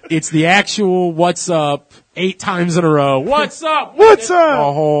 It's the actual "What's Up" 8 times in a row. What's up? What's up?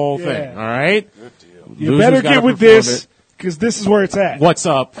 The whole Yeah. thing. All right. You Loser's better gotta get with perform this it. because this is where it's at. What's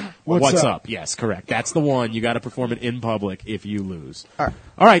up? What's up? up? Yes, correct. That's the one. You got to perform it in public if you lose. All right.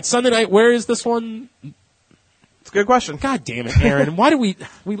 All right, Sunday night. Where is this one? It's a good question. God damn it, Aaron! Why do we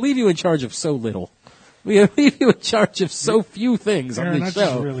leave you in charge of so little? We leave you in charge of so few things on Aaron, this I show.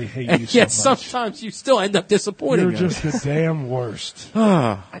 just really hate and you so yet much. sometimes you still end up disappointing You're us. just the damn worst.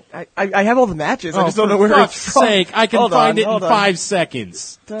 I have all the matches. I just don't know where for it's fuck's from. sake, I can Hold find on, it in hold on. 5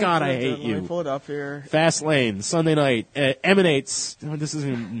 seconds. God, I hate Let me you. pull it up here. Fast Lane, Sunday night, emanates, this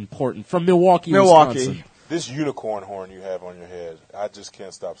isn't important, from Milwaukee, Milwaukee. Wisconsin. This unicorn horn you have on your head, I just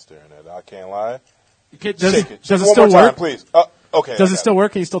can't stop staring at it. I can't lie. Okay, does Shake it. does Just it one still more work? time, please. Okay. Does I it got still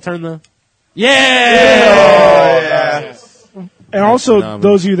work? Can you still turn the... Yeah! And also, phenomenal.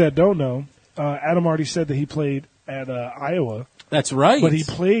 those of you that don't know, Adam already said that he played at Iowa, That's right. but he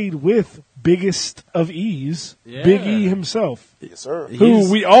played with Biggest of E's, Yeah. Big E himself, Yes, sir. who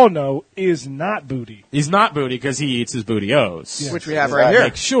we all know is not booty. He's not booty because he eats his booty O's. Yeah. Which we have Exactly. right here.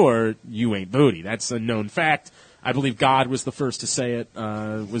 Make sure you ain't booty. That's a known fact. I believe God was the first to say it.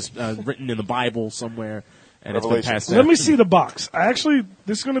 Was written in the Bible somewhere, and it's been Revelation. passed Let down. me see the box.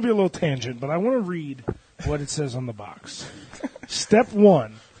 This is going to be a little tangent, but I want to read what it says on the box. Step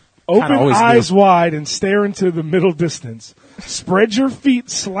 1. Open always eyes do. wide and stare into the middle distance. Spread your feet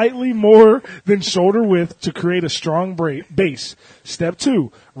slightly more than shoulder width to create a strong base. Step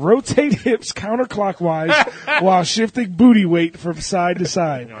 2. Rotate hips counterclockwise while shifting booty weight from side to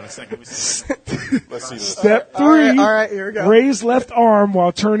side. Hang on a second. Let's see this. Step 3. All right, here we go. Raise left arm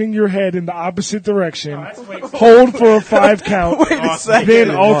while turning your head in the opposite direction. Hold for a 5 count. Wait a second.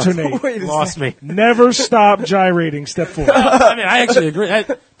 Then alternate. Wait a Lost second. me. Never stop gyrating. Step 4. I mean, I actually agree.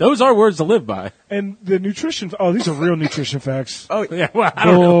 Those are words to live by. And the nutrition. Oh, these are real nutrition facts. Oh, Yeah, well, I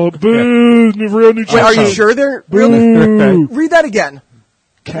don't know. Oh, boo! Real nutrition. wait, are you sure they're really? Boo. Read that again.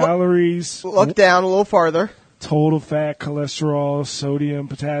 Calories, Look down a little farther. total fat, cholesterol, sodium,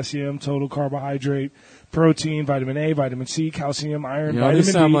 potassium, total carbohydrate, protein, vitamin A, vitamin C, calcium, iron, You know,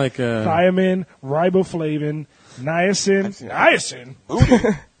 these vitamin sound D, like, thiamine, riboflavin, niacin. Niacin?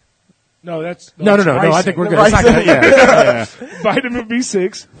 No, that's No. I ricin. think we're good. It's not gonna, yeah. Vitamin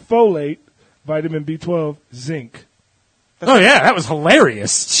B6, folate, vitamin B12, zinc. Oh yeah, that was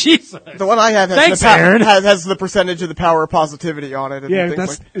hilarious. Jesus. The one I have has, Thanks, the, pow- Aaron. has the percentage of the power of positivity on it. And Yeah,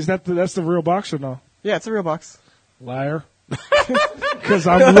 things like- that's the real box or no? yeah, it's a real box. Liar. Because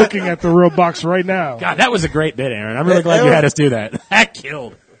I'm looking at the real box right now. God, that was a great bit, Aaron. I'm really glad you had us do that. That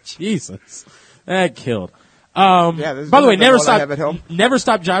killed. Jesus. That killed. Yeah, this is By the way, different than never what I have at home. stop. Never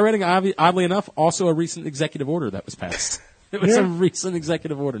stop gyrating. Oddly enough, also a recent executive order that was passed. It was a recent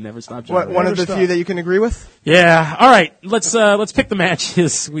executive order. Never stop gyrating. One of the few that you can agree with? Yeah. All right. Let's pick the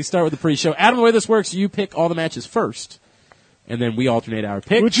matches. We start with the pre-show. Adam, the way this works, you pick all the matches first, and then we alternate our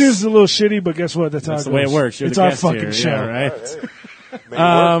picks. Which is a little shitty, but guess what? That's how That's it the way it goes. works. You're It's the our guest fucking here. show. Yeah, right. Make it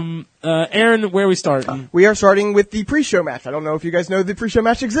work. Aaron, where are we starting? We are starting with the pre-show match. I don't know if you guys know the pre-show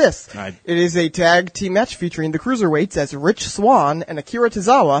match exists. I- It is a tag team match featuring the Cruiserweights as Rich Swann and Akira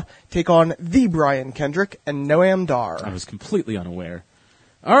Tozawa take on the Brian Kendrick and Noam I Dar. was completely unaware.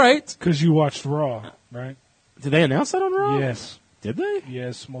 All right. Because you watched Raw, right? Did they announce that on Raw? Yes. Did they?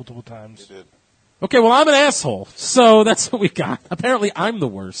 Yes, multiple times. Did. Okay, well, I'm an asshole, so that's what we got. Apparently, I'm the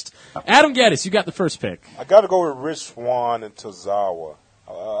worst. Adam Geddes, you got the first pick. I got to go with Rich Swann and Tozawa.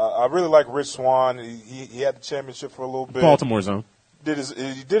 I really like Rich Swann. He had the championship for a little bit. Baltimore zone. He did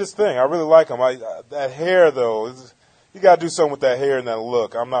his thing. I really like him. That hair though, you got to do something with that hair and that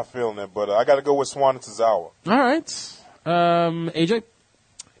look. I'm not feeling it, but I got to go with Swann and Tozawa. All right. AJ?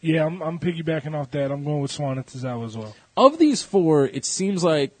 Yeah, I'm piggybacking off that. I'm going with Swan and Tozawa as well. Of these four, it seems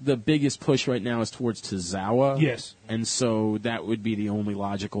like the biggest push right now is towards Tozawa. Yes. And so that would be the only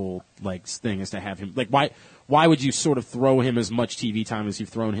logical thing is to have him. Why would you sort of throw him as much TV time as you've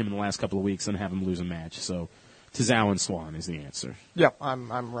thrown him in the last couple of weeks and have him lose a match? So Tozawa and Swan is the answer. Yep, I'm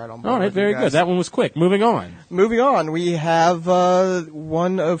right on board. All right, with you very guys. good. That one was quick. Moving on. Moving on, we have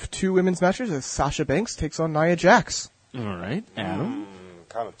one of two women's matches as Sasha Banks takes on Nia Jax. All right, Adam.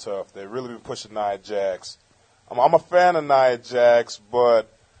 Kind of tough. They really been pushing Nia Jax. I'm a fan of Nia Jax, but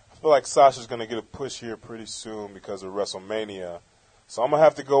I feel like Sasha's going to get a push here pretty soon because of WrestleMania. So I'm going to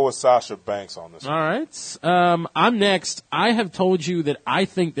have to go with Sasha Banks on this one. All right. I'm next. I have told you that I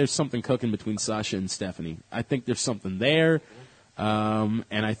think there's something cooking between Sasha and Stephanie. I think there's something there. And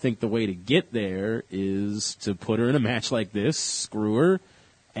I think the way to get there is to put her in a match like this, screw her,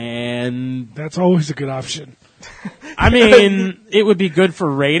 and That's always a good option. I mean, it would be good for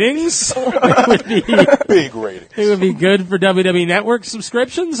ratings. Big rating. It would be good for WWE Network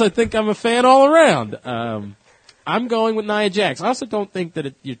subscriptions. I think I'm a fan all around. I'm going with Nia Jax. I also don't think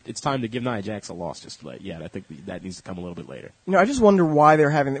that it's time to give Nia Jax a loss just yet. I think that needs to come a little bit later. You know, I just wonder why they're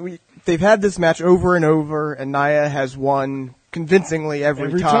having they've had this match over and over, and Nia has won convincingly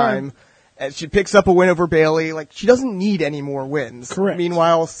every time. And she picks up a win over Bayley. Like, she doesn't need any more wins. Correct.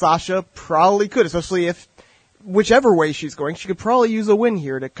 Meanwhile, Sasha probably could, especially if whichever way she's going, she could probably use a win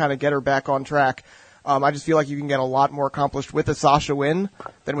here to kind of get her back on track. I just feel like you can get a lot more accomplished with a Sasha win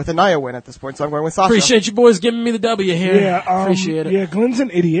than with a Nia win at this point, so I'm going with Sasha. Appreciate you boys giving me the W here. Yeah, Appreciate it. Yeah, Glenn's an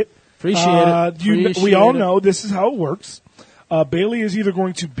idiot. Appreciate it. We all Appreciate it. know this is how it works. Bayley is either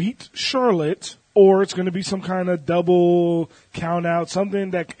going to beat Charlotte or it's going to be some kind of double count out,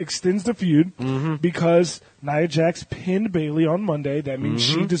 something that extends the feud because Nia Jax pinned Bayley on Monday. That means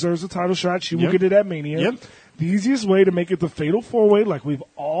she deserves a title shot. She will Yep. get it at Mania. Yep. The easiest way to make it the fatal four-way, like we've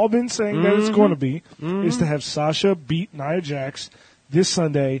all been saying that it's going to be, is to have Sasha beat Nia Jax this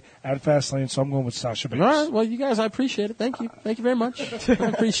Sunday at Fastlane. So I'm going with Sasha Banks. All right. Well, you guys, I appreciate it. Thank you. Thank you very much. I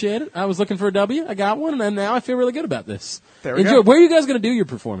appreciate it. I was looking for a W. I got one, and now I feel really good about this. There we go. Where are you guys going to do your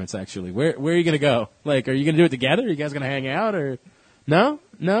performance, actually? Where are you going to go? Like, are you going to do it together? Are you guys going to hang out? Or no?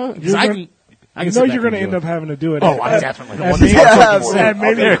 'Cause You're I gonna- can You sit know back you're going and to end enjoy up having to do it. Oh, I'm definitely the at one. Mania Yeah, at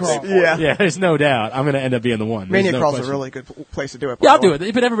Mania Crawl. Yeah. Yeah, there's no doubt. I'm going to end up being the one. There's Mania no Crawl's a question. really good place to do it. Yeah, I'll do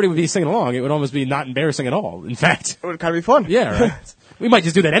it. But everybody would be singing along. It would almost be not embarrassing at all. In fact, It would kind of be fun. yeah, right. We might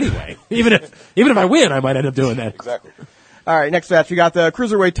just do that anyway. Even if I win, I might end up doing that. Exactly. All right, next match, we got the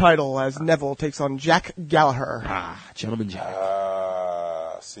Cruiserweight title as Neville takes on Jack Gallagher. Gentleman Jack.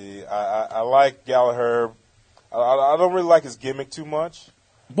 See, I like Gallagher. I don't really like his gimmick too much.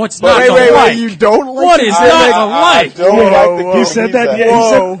 What's But not to wait, like? you don't like What his is gimmick? not to I like? don't Whoa, like the whoa. gimmick. He said that. He's Yeah, he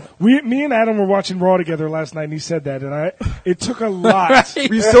Whoa. said me and Adam were watching Raw together last night, and he said that, and it took a lot. Were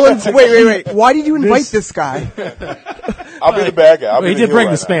you still wait. Why did you invite this guy? I'll be the bad guy. I'll Well, be he did heel bring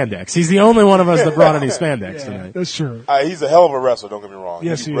right the now. spandex. He's the only one of us that brought any spandex tonight. That's true. He's a hell of a wrestler, don't get me wrong.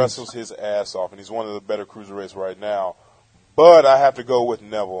 Yes, he is. wrestles his ass off, and he's one of the better cruiserweights right now. But I have to go with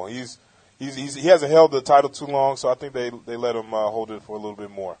Neville. He hasn't held the title too long, so I think they let him hold it for a little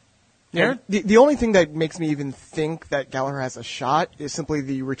bit more. Aaron? The only thing that makes me even think that Gallagher has a shot is simply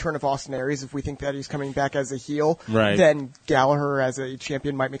the return of Austin Aries. If we think that he's coming back as a heel, Right. then Gallagher as a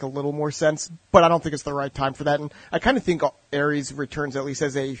champion might make a little more sense. But I don't think it's the right time for that. And I kind of think Aries returns at least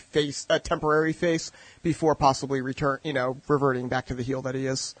as a temporary face, before possibly reverting back to the heel that he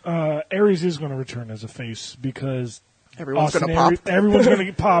is. Aries is going to return as a face because Everyone's going to pop. Everyone's going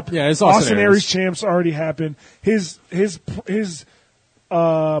to pop. Yeah, it's Austin Austin Aries Aries. champs already happened. His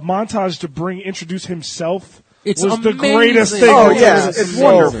montage to introduce himself It's was the amazing. greatest thing. Oh, I've yeah, ever it's seen.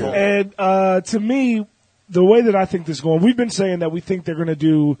 wonderful. And to me, the way that I think this is going, we've been saying that we think they're going to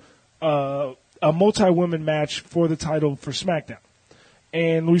do a multi-women match for the title for SmackDown.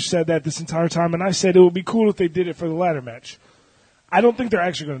 And we've said that this entire time, and I said it would be cool if they did it for the ladder match. I don't think they're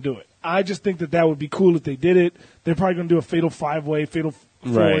actually going to do it. I just think that would be cool if they did it. They're probably going to do a fatal 5-way, fatal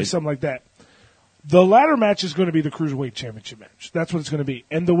 4-way, Right. something like that. The ladder match is going to be the Cruiserweight Championship match. That's what it's going to be.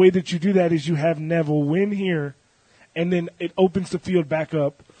 And the way that you do that is you have Neville win here, and then it opens the field back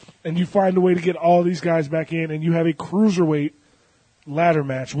up, and you find a way to get all these guys back in, and you have a Cruiserweight ladder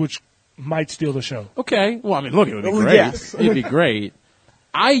match, which might steal the show. Okay. Well, I mean, look, it would be great. Yes. It'd be great.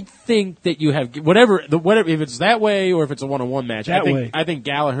 I think that you have whatever if it's that way or if it's a one-on-one match. That way. I think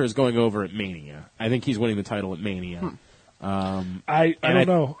Gallagher is going over at Mania. I think he's winning the title at Mania. I don't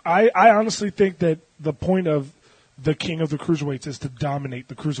know. I honestly think that the point of the king of the cruiserweights is to dominate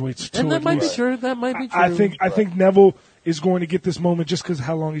the cruiserweights. And to that at might be least- true. That might be true. I think Neville is going to get this moment just because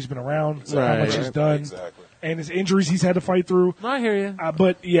how long he's been around, how Right. much he's done, Exactly. and his injuries he's had to fight through. I hear you.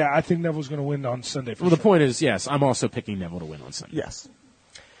 But yeah, I think Neville's going to win on Sunday. For Well, the sure. point is, yes, I'm also picking Neville to win on Sunday. Yes.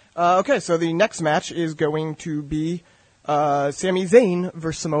 Okay, so the next match is going to be Sami Zayn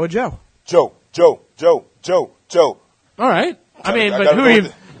versus Samoa Joe. Joe. All right. I mean, I but gotta who go are you?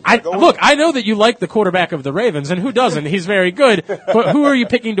 with it. Look, I know that you like the quarterback of the Ravens, and who doesn't? He's very good. But who are you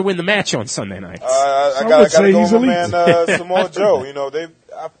picking to win the match on Sunday night? I Some gotta would say go he's with my elite. man Samoa Joe. You know,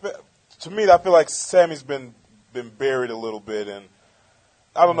 to me, I feel like Sammy's been buried a little bit, and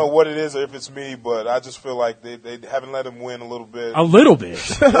I don't know what it is or if it's me, but I just feel like they haven't let him win a little bit. A little bit.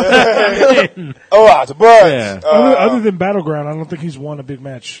 But Yeah. Other than Battleground, I don't think he's won a big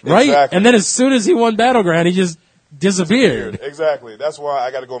match. Right? Exactly. And then as soon as he won Battleground, he just disappeared. Exactly. That's why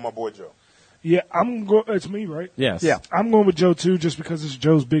I got to go with my boy Joe. Yeah, it's me, right? Yes. Yeah. I'm going with Joe too, just because it's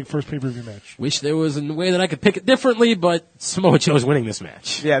Joe's big first pay-per-view match. Wish there was a way that I could pick it differently, but Samoa Joe's winning this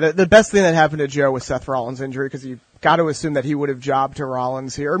match. Yeah, the best thing that happened to Joe was Seth Rollins' injury because you got to assume that he would have jobbed to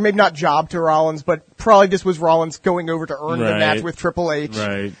Rollins here, or maybe not jobbed to Rollins, but probably just was Rollins going over to earn the Right. match with Triple H.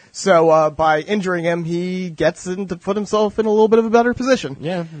 Right. So by injuring him, he gets in to put himself in a little bit of a better position.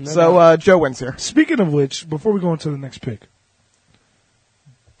 Yeah. no So doubt. Joe wins here. Speaking of which, before we go into the next pick,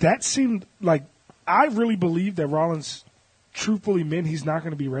 that seemed like I really believe that Rollins truthfully meant he's not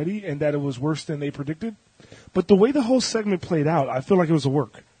going to be ready and that it was worse than they predicted. But the way the whole segment played out, I feel like it was a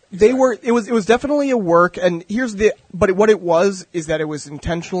work. It was definitely a work, and what it was is that it was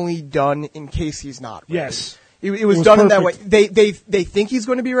intentionally done in case he's not ready. Yes. It was was done in that way. perfect. They think he's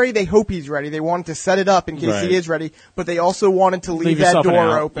going to be ready. They hope he's ready. They wanted to set it up in case Right. he is ready, but they also wanted to leave that yourself an door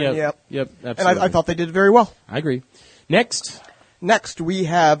out. open. Yep. Yep. Yep. And I thought they did very well. I agree. Next. Next, we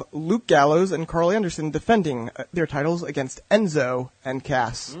have Luke Gallows and Carl Anderson defending their titles against Enzo and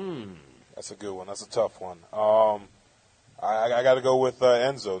Cass. That's a good one. That's a tough one. I got to go with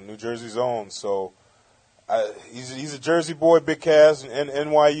Enzo, New Jersey's own. So he's a Jersey boy, Big Cass, and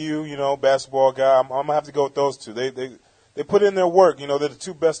NYU, you know, basketball guy. I'm gonna have to go with those two. They put in their work. You know, they're the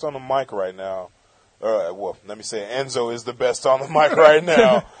two best on the mic right now. Well, let me say Enzo is the best on the mic right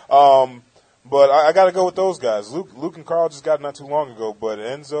now. But I got to go with those guys. Luke and Carl just got not too long ago, but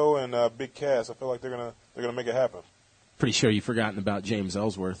Enzo and Big Cass, I feel like they're gonna make it happen. Pretty sure you've forgotten about James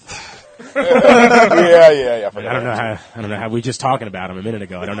Ellsworth. Yeah. I don't know how we were just talking about him a minute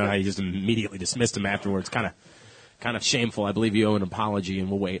ago. I don't know how you just immediately dismissed him afterwards. Kind of shameful. I believe you owe an apology,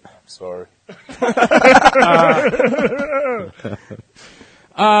 and we'll wait. Sorry.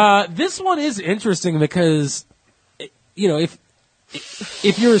 This one is interesting because, you know,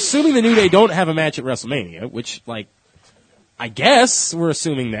 if you're assuming the New Day don't have a match at WrestleMania, which, like, I guess we're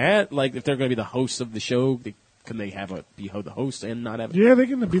assuming that, like, if they're going to be the hosts of the show, can they be the host and not have? Yeah, they're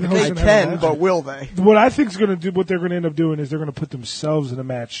going to be the host. They and have a can, match. but will they? What I think is going to do, what they're going to end up doing is they're going to put themselves in a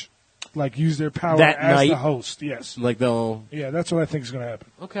match, like use their power That as night? the host. Yes. Like they'll. Yeah, that's what I think is going to happen.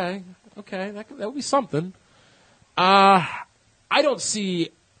 Okay, that would be something. I don't see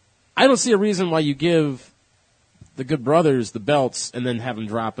a reason why you give the Good Brothers the belts and then have them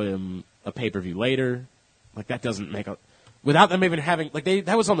drop a pay-per-view later. Like, that doesn't make without them even having, like,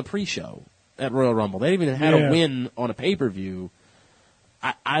 that was on the pre-show at Royal Rumble. They didn't even had a win on a pay-per-view.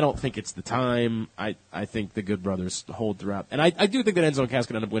 I don't think it's the time. I think the Good Brothers hold throughout. And I do think that Enzo and Cass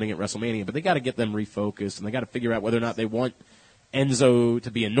could end up winning at WrestleMania, but they got to get them refocused, and they got to figure out whether or not they want Enzo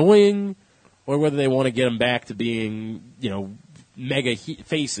to be annoying or whether they want to get him back to being, you know, mega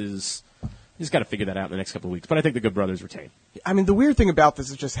faces. Just got to figure that out in the next couple of weeks. But I think the Good Brothers retain. I mean, the weird thing about this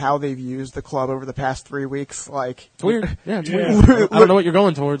is just how they've used the club over the past 3 weeks. Like, It's weird. Yeah, it's Yeah. weird. I don't know what you're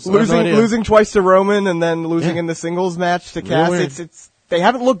going towards. I have no idea. losing twice to Roman and then losing in the singles match to Cass. weird. It's they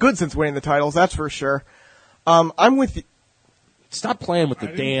haven't looked good since winning the titles, that's for sure. I'm with you. Stop playing with the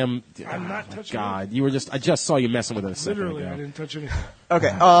damn. I'm not touching God, I just saw you messing with it a second Literally, ago. I didn't touch anything.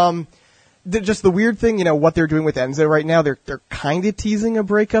 Okay. Just the weird thing, what they're doing with Enzo right now, they're kind of teasing a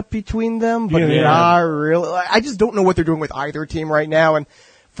breakup between them, but Yeah. not really. I just don't know what they're doing with either team right now, and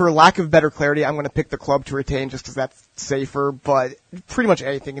for lack of better clarity, I'm going to pick the club to retain just because that's safer, but pretty much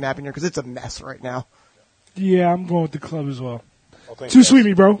anything can happen here because it's a mess right now. Yeah, I'm going with the club as well. thank Too you. sweet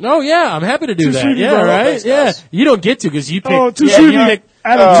me, bro. No, yeah, I'm happy to do Too that. sweet, Yeah, bro. right. Thanks, Yeah, guys. you don't get to because you picked. Oh, too yeah, sweet you me. picked-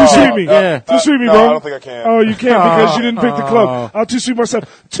 Adam, too sweet me. yeah. Too sweet me, No, bro. I don't think I can. Oh, you can't because you didn't pick the club. I'll too sweet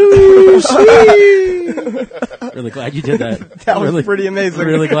myself. Too sweet. Really glad you did that. That was really, pretty amazing.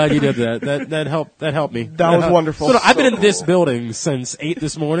 Really glad you did that. That helped. That helped me. That was wonderful. So I've been So in this building since 8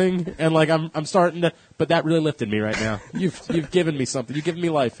 this morning, and like I'm starting to. But that really lifted me right now. You've given me something. You've given me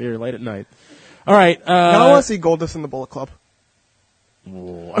life here late at night. All right. Now I want to see Goldust in the Bullet Club. I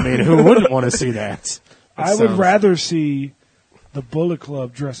mean, who wouldn't want to see that? I would rather see the Bullet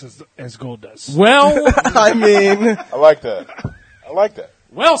Club dress as Goldust. Well, I mean, I like that.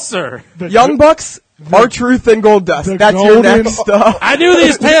 well, sir. Young Bucks, R-Truth, and Goldust. the That's your golden- next stuff. I knew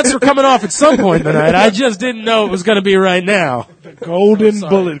these pants were coming off at some point tonight. I just didn't know it was going to be right now. Golden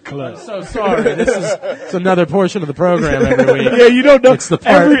Bullet Club. So sorry. It's another portion of the program every week. Yeah, you don't know. It's the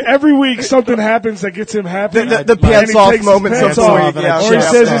part- Every week something happens that gets him happy. The and he pants off takes his moment pants of the off, week, yeah. or he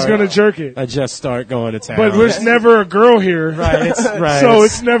Yeah. says he's going to jerk it. I just start going to town. But there's never a girl here, right. It's right. so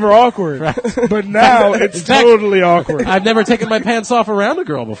it's never awkward. But now it's fact- totally awkward. I've never taken my pants off around a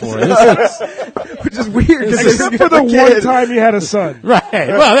girl before. Which is weird. Except for the one time he had a son. Right.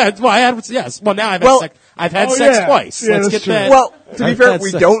 Well, that's why I had. Yes. Well, now I've had sex yeah. twice. Yeah, Let's that's get true. that. Well, to be I've fair, had we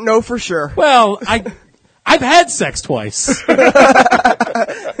sex. don't know for sure. Well, I've had sex twice.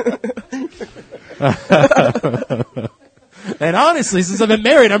 And honestly, since I've been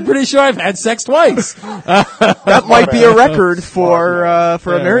married, I'm pretty sure I've had sex twice. That might be a record for a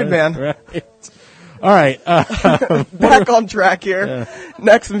married man. Right. All right. Back on track here.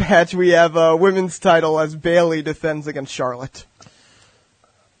 Next match, we have a women's title as Bayley defends against Charlotte.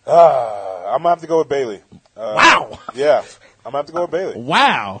 I'm gonna have to go with Bayley. Wow. Yeah, I'm gonna have to go with Bayley.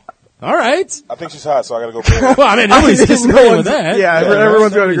 Wow. All right. I think she's hot, so I gotta go Bayley. Well, I mean, nobody's disagreeing with that. Yeah,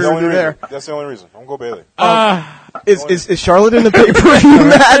 everyone's going to agree with you there. That's the only reason. I'm gonna go Bayley. Is Charlotte in the pay-per-view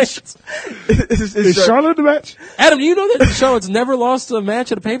match? Is Charlotte in the match? Adam, do you know that Charlotte's never lost a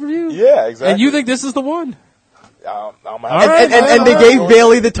match at a pay-per-view? Yeah, exactly. And you think this is the one? I'm All happy. right. And they gave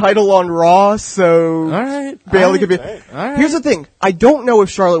Bayley the title on Raw, so All right. Bayley could be. All right. Here's the thing: I don't know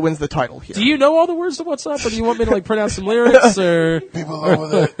if Charlotte wins the title here. Do you know all the words to what's up, or do you want me to like pronounce some lyrics? Or People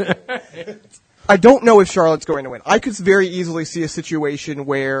over there. I don't know if Charlotte's going to win. I could very easily see a situation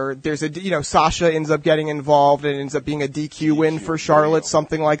where there's Sasha ends up getting involved and ends up being a DQ win for Charlotte,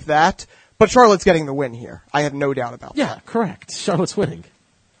 something like that. But Charlotte's getting the win here. I have no doubt about yeah, that. correct. Charlotte's winning.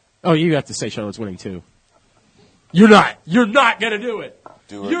 Oh, you have to say Charlotte's winning too. You're not. You're not gonna do it.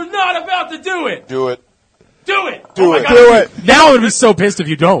 Do it. You're not about to do it. Do it. Do it. Do Oh my it. God. Do it. Now I'm gonna be so pissed if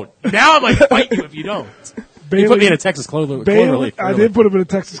you don't. Now I'm like fight you if you don't. You put me in a Texas clover Bayley, leaf. I really. did put him in a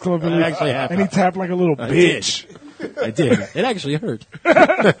Texas clover That leaf, actually happened. and he tapped like a little I bitch. I did. It actually hurt.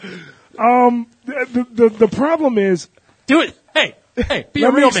 The problem is, Do it. Hey, be a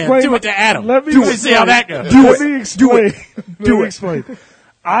let me real man. explain. Do it to Adam. Let me see how that goes. Let me explain. Let me explain.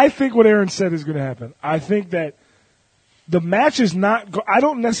 I think what Aaron said is going to happen. I think that the match is not. I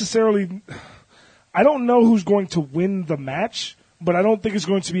don't know who's going to win the match, but I don't think it's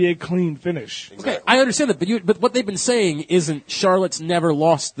going to be a clean finish. Okay, I understand that, but what they've been saying isn't Charlotte's never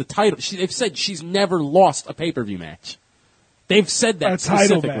lost the title. They've said she's never lost a pay-per-view match. They've said that A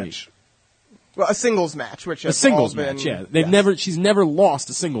title specifically. match. Well, a singles match, which A has singles all been, match, yeah. yes. She's never lost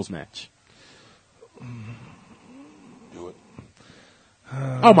a singles match. Do it.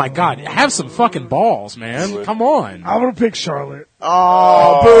 Oh my God, have some fucking balls, man. Come on. I'm going to pick Charlotte.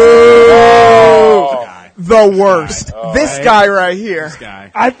 Oh, boo! The worst. This guy right here. This guy.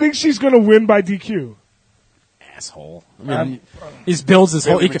 I think she's going to win by DQ. Asshole. I mean, he builds his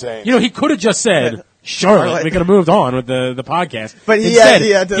whole. Really retains. He could have just said Charlotte. We could have moved on with the podcast. But he Instead,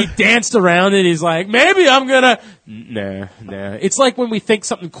 had to- he danced around it. He's like, maybe I'm gonna. Nah. It's like when we think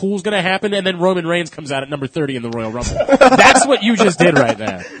something cool's gonna happen, and then Roman Reigns comes out at number 30 in the Royal Rumble. That's what you just did right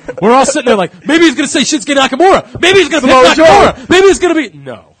there. We're all sitting there like, maybe he's gonna say Shinsuke Nakamura. Maybe he's gonna pick Nakamura. Maybe he's gonna be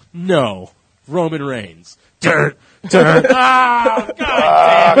no. Roman Reigns. Turn. Oh, God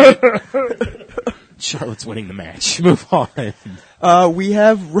damn it. Charlotte's winning the match. Move on. We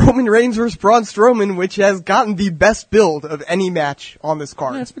have Roman Reigns versus Braun Strowman, which has gotten the best build of any match on this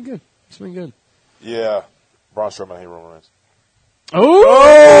card. Yeah, it's been good. Yeah. Braun Strowman, I hate Roman Reigns.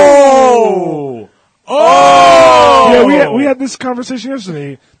 Oh! Oh! Yeah, we had this conversation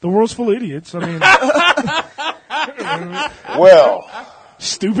yesterday. The world's full of idiots. I mean, Well,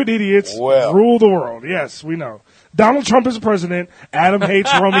 stupid idiots Well. rule the world. Yes, we know. Donald Trump is president. Adam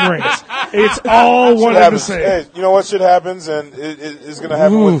hates Roman Reigns. It's all one and the same. Hey, you know what shit happens, and it's going to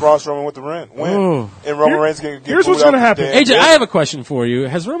happen with Braun Strowman with the win. And Roman Reigns can get Here's what's going gonna happen. AJ, I have a question for you.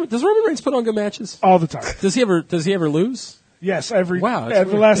 Does Roman Reigns put on good matches? All the time. Does he ever lose? Yes, every Wow, the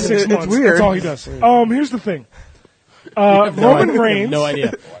last 6 months. weird. That's all he does. Here's the thing. Roman Reigns. No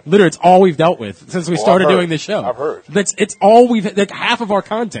idea. Literally, it's all we've dealt with since we started I've heard. doing the show. I've heard. It's all like half of our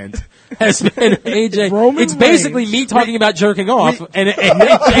content has been AJ. Roman It's basically Reigns. me talking about jerking off and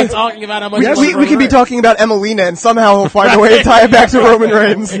AJ talking about how much. Yes, he loves We could be Roman talking about Emelina, and somehow he'll find a way to tie it back to Roman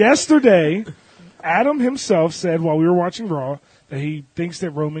Reigns. Yesterday, Adam himself said while we were watching Raw that he thinks that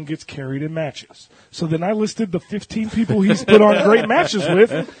Roman gets carried in matches. So then I listed the 15 people he's put on great matches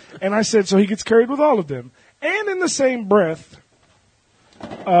with, and I said so he gets carried with all of them. And in the same breath,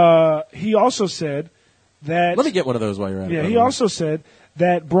 he also said that... Let me get one of those while you're at it. Yeah, by he the way. also said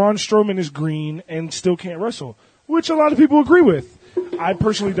that Braun Strowman is green and still can't wrestle, which a lot of people agree with. I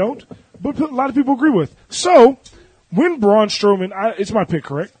personally don't, but a lot of people agree with. So, when Braun Strowman... it's my pick,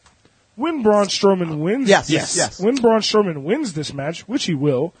 correct? When Braun Strowman wins... Yes. When Braun Strowman wins this match, which he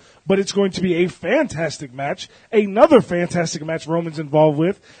will, but it's going to be a fantastic match, another fantastic match Roman's involved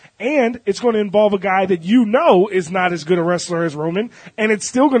with, and it's going to involve a guy that you know is not as good a wrestler as Roman, and it's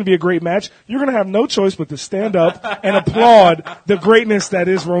still going to be a great match. You're going to have no choice but to stand up and applaud the greatness that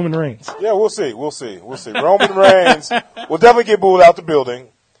is Roman Reigns. Yeah, we'll see. Roman Reigns will definitely get booed out the building,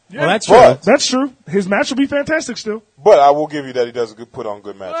 Well, that's true. but That's true. His match will be fantastic still. but I will give you that he does put on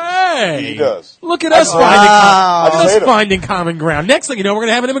good matches. Hey, He does. Look at us finding common ground. Next thing you know, we're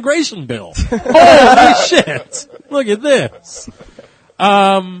gonna have an immigration bill. Holy shit! Look at this.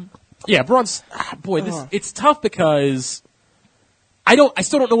 Yeah, Braun's boy. It's tough because I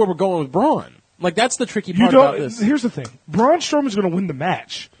still don't know where we're going with Braun. Like that's the tricky You part about don't. this. Here's the thing: Braun Strowman's going to win the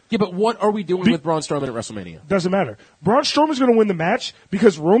match. Yeah, but what are we doing with Braun Strowman at WrestleMania? Doesn't matter. Braun Strowman's going to win the match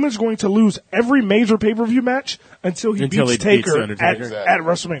because Roman's going to lose every major pay-per-view match until he beats Taker The Undertaker. at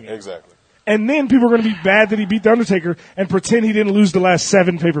WrestleMania. Exactly. And then people are going to be bad that he beat The Undertaker and pretend he didn't lose the last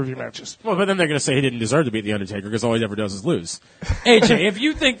 7 pay-per-view matches. Well, but then they're going to say he didn't deserve to beat The Undertaker because all he ever does is lose. AJ, if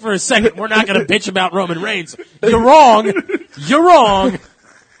you think for a second we're not going to bitch about Roman Reigns, you're wrong. You're wrong.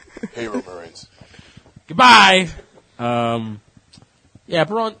 Hey, Roman Reigns. Goodbye. Yeah,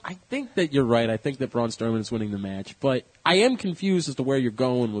 Braun, I think that you're right. I think that Braun Strowman is winning the match, but I am confused as to where you're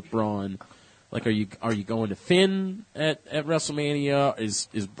going with Braun. Like, are you going to Finn at WrestleMania? Is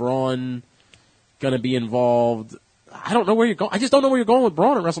Braun going to be involved? I don't know where you're going. I just don't know where you're going with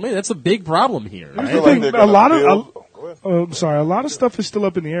Braun at WrestleMania. That's the big problem here. Here's Right? the like thing, they're a gonna lot of build- Go ahead. I'm sorry, a lot of stuff is still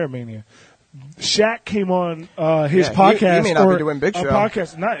up in the air, Mania. Shaq came on his Yeah, podcast. he may not be or doing Big a Show.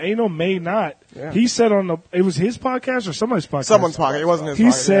 podcast. May not. Yeah. He said it was his podcast or somebody's podcast. Someone's pocket. It wasn't his He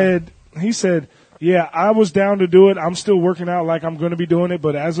pocket. said, yeah, I was down to do it. I'm still working out like I'm going to be doing it,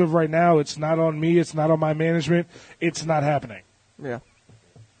 but as of right now, it's not on me. It's not on my management. It's not happening. Yeah.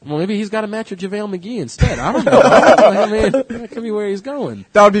 Well, maybe he's got a match with JaVale McGee instead. I don't know. I mean, that could be where he's going.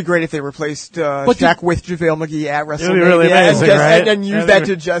 That would be great if they replaced Shaq with JaVale McGee at WrestleMania be really amazing, and right? use that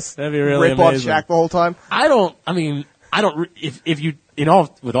to just that'd be really rip on amazing. Shaq the whole time. If you,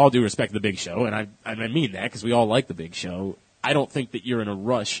 with all due respect to the Big Show, and I mean that because we all like the Big Show, I don't think that you're in a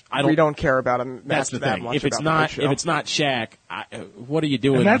rush. We don't care about him. That's the that thing. much If it's about the not, Big Show. if it's not Shaq, what are you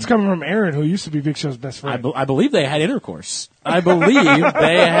doing? And that's coming from Aaron, who used to be Big Show's best friend. I believe they had intercourse. I believe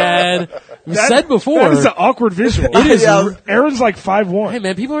they had. Said before. That is an awkward visual. It is. Yeah. Aaron's like 5'1". Hey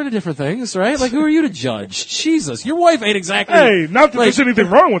man, people are into different things, right? Like, who are you to judge? Jesus, your wife ain't exactly. Hey, not that there's anything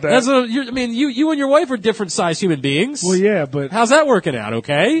wrong with that. That's you and your wife are different sized human beings. Well, yeah, but How's that working out?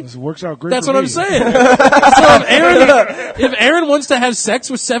 Okay. it works out great. That's for what me. I'm saying. So if Aaron wants to have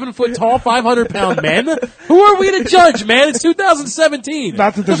sex with 7 foot tall, 500-pound men, who are we to judge, man? It's 2017.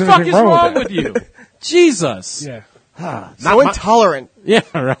 Not that there's the fuck anything is wrong with wrong that. with you? Jesus. Yeah. so intolerant. Yeah,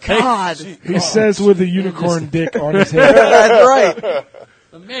 right. God. He says with a unicorn dick on his head. That's right.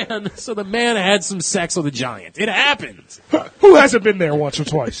 The man had some sex with a giant. It happened. Who hasn't been there once or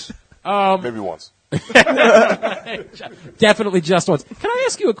twice? Maybe once. Definitely just once. Can I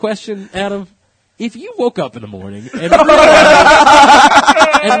ask you a question, Adam? If you woke up in the morning and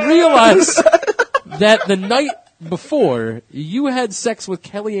realized that the night before you had sex with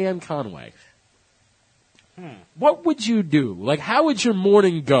Kellyanne Conway, what would you do? Like, how would your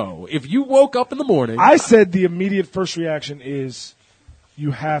morning go if you woke up in the morning? I said the immediate first reaction is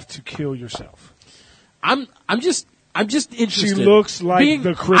you have to kill yourself. I'm just I'm just interested. She looks like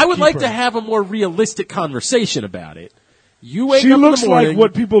the Crypt I would like Keeper. to have a more realistic conversation about it. You wake She up looks in the morning, like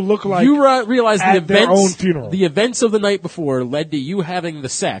what people look like. you realize the at their events, own funeral. the events of the night before led to you having the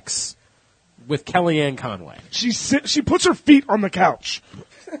sex with Kellyanne Conway. She puts her feet on the couch.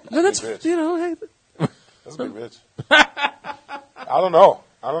 No, that's bitch. hey, That's a big bitch. I don't know.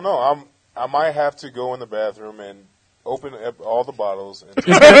 I might have to go in the bathroom and open up all the bottles. And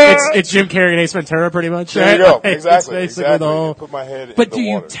it's Jim Carrey and Ace Ventura, pretty much. there you right? go. Like, Exactly. It's basically Exactly. the whole. Put my head But in the do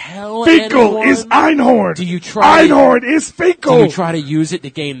you water. tell Finkel anyone? is Einhorn. Do you try? Einhorn is Finkel. Do you try to use it to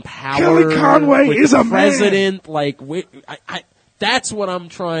gain power? Kelly Conway with is the a man. president. Like, that's what I'm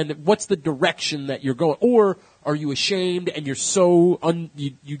trying to. What's the direction that you're going? Or are you ashamed and you're so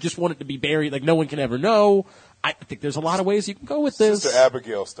you just want it to be buried, like no one can ever know? I think there's a lot of ways you can go with this. Sister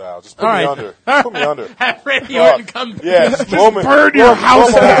Abigail style. Just put All me right. under. Put me under. Have Randy Orton come. Yeah, just burn your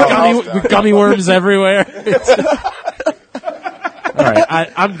house down. With gummy worms everywhere. All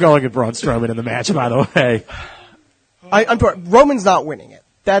right, I'm going at Braun Strowman in the match. By the way, I'm torn. Roman's not winning it.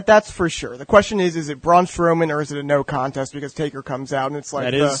 That's for sure. The question is it Braun Strowman or is it a no contest because Taker comes out and it's like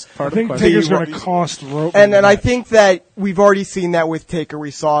that is I part of the think question. Taker's going to cost Roman. And the I match. think that we've already seen that with Taker.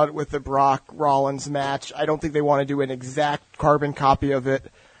 We saw it with the Brock Rollins match. I don't think they want to do an exact carbon copy of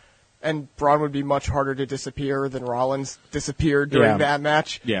it. And Braun would be much harder to disappear than Rollins disappeared during Yeah. that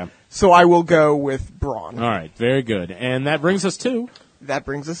match. Yeah. So I will go with Braun. All right, very good. And that brings us to That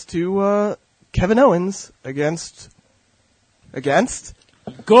brings us to Kevin Owens against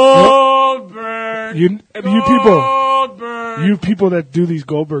Goldberg. you people, Goldberg. you people that do these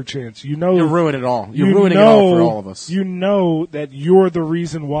Goldberg chants, you know, You're ruining it all. You're you ruining know, it all for all of us. You know that you're the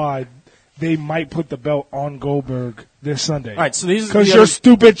reason why they might put the belt on Goldberg this Sunday. All right, so these Because the your other-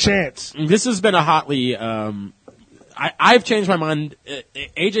 stupid chants. This has been a hotly. I've changed my mind.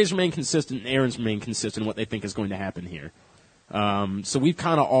 AJ's remained consistent, and Aaron's remained consistent in what they think is going to happen here. So we've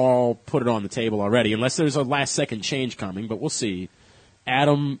kind of all put it on the table already, unless there's a last second change coming, but we'll see.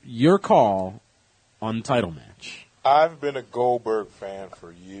 Adam, your call on the title match. I've been a Goldberg fan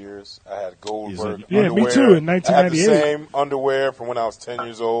for years. I had Goldberg Yeah, me underwear. too, in I had the 1998. same underwear from when I was 10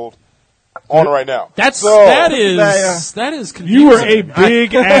 years old. On right now. That is confusing. You were a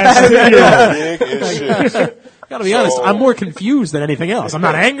big ass 10-year-old. Big as shit. Gotta be honest, So- I'm more confused than anything else. I'm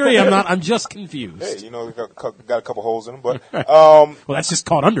not angry. I'm just confused. Hey, got a couple holes in them, but Well, that's just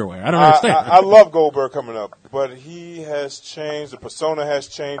called underwear. I don't understand. I love Goldberg coming up, but he has changed. The persona has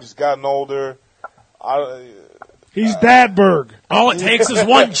changed. He's gotten older. He's Dadberg. All it takes is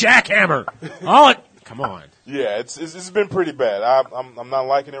one jackhammer. Come on. Yeah, it's been pretty bad. I'm not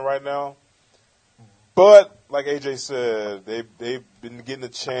liking it right now. But like AJ said, they've been getting a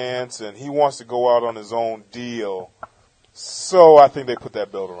chance, and he wants to go out on his own deal. So I think they put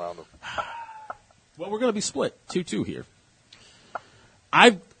that belt around him. Well, we're going to be split 2-2 here.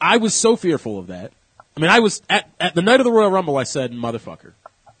 I was so fearful of that. I mean, I was at the night of the Royal Rumble. I said, "Motherfucker,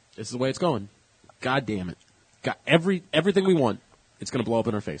 this is the way it's going. God damn it! Got everything we want. It's going to blow up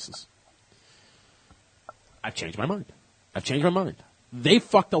in our faces." I've changed my mind. They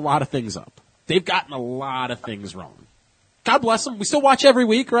fucked a lot of things up. They've gotten a lot of things wrong. God bless them. We still watch every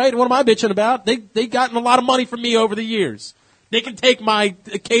week, right? What am I bitching about? They've gotten a lot of money from me over the years. They can take my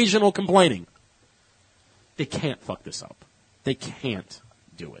occasional complaining. They can't fuck this up. They can't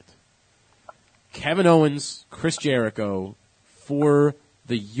do it. Kevin Owens, Chris Jericho for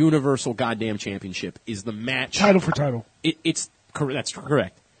the Universal Goddamn Championship is the match. Title for title. That's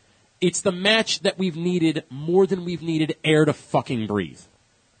correct. It's the match that we've needed more than we've needed air to fucking breathe.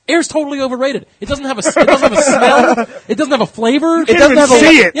 Air's totally overrated. It doesn't have a smell. It doesn't have a flavor. It doesn't have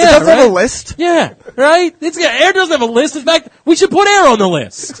it. Yeah, it doesn't have a list. Yeah, right? Air doesn't have a list. In fact, we should put air on the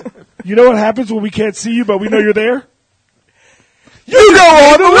list. You know what happens when we can't see you, but we know you're there? You go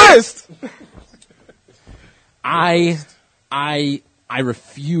on the list. I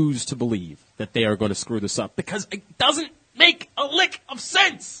refuse to believe that they are going to screw this up because it doesn't make a lick of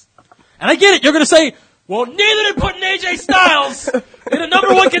sense. And I get it. You're going to say, well, neither did putting AJ Styles in a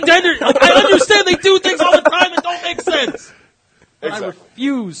number one contender. Like, I understand they do things all the time that don't make sense. But Exactly. I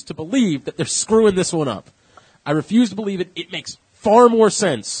refuse to believe that they're screwing this one up. I refuse to believe it. It makes far more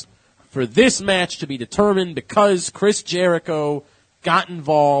sense for this match to be determined because Chris Jericho got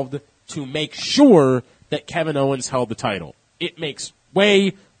involved to make sure that Kevin Owens held the title. It makes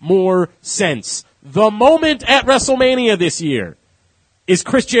way more sense. The moment at WrestleMania this year is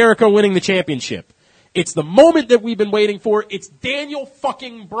Chris Jericho winning the championship. It's the moment that we've been waiting for. It's Daniel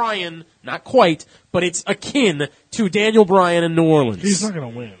fucking Bryan. Not quite, but it's akin to Daniel Bryan in New Orleans. He's not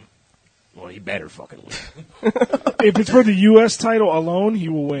going to win. Well, he better fucking win. If it's for the U.S. title alone, he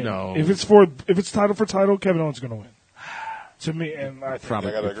will win. No. If it's title for title, Kevin Owens is going to win. to me, and I think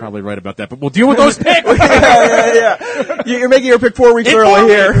You're probably right about that, but we'll deal with those picks. yeah. You're making your pick 4 weeks early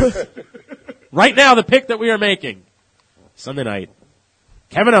here. Right now, the pick that we are making, Sunday night,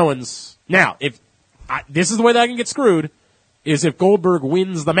 Kevin Owens. Now, this is the way that I can get screwed, is if Goldberg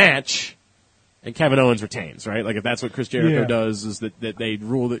wins the match and Kevin Owens retains, right? Like if that's what Chris Jericho does, is that they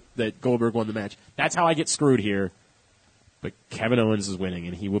rule that Goldberg won the match. That's how I get screwed here. But Kevin Owens is winning,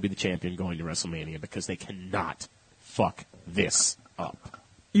 and he will be the champion going to WrestleMania because they cannot fuck this up.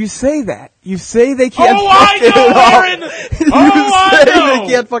 You say that. You say they can't I know, Aaron! I know!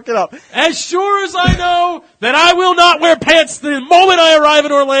 They can't fuck it up. As sure as I know that I will not wear pants the moment I arrive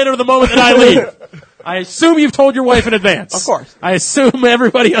in Orlando or the moment that I leave. I assume you've told your wife in advance. Of course. I assume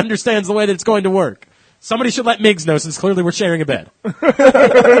everybody understands the way that it's going to work. Somebody should let Miggs know since clearly we're sharing a bed.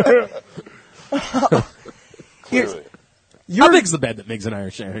 How big's the bed that Miggs and I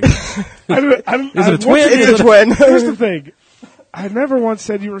are sharing? Is it a twin? It's a twin. Here's the thing. I never once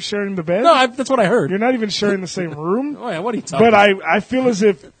said you were sharing the bed. No, that's what I heard. You're not even sharing the same room. Oh, yeah, what are you talking But about? I feel as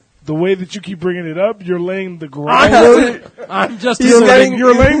if the way that you keep bringing it up, you're laying the ground. I'm just You're assuming.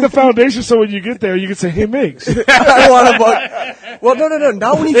 You're laying the foundation so when you get there, you can say, hey, Miggs. I want to book. Well, no.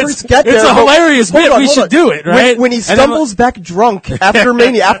 Not when he first gets there. It's a but- hilarious hold bit. on, We hold should on. do it, right? When he And then- stumbles back drunk after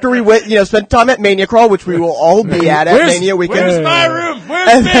Mania, after we went, spent time at Mania Crawl, which we will all be at Mania weekend. Where's my room? Where's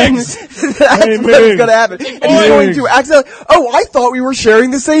And then Miggs? that's Hey, what's Miggs. going to happen. And he's Miggs. going to accidentally, I thought we were sharing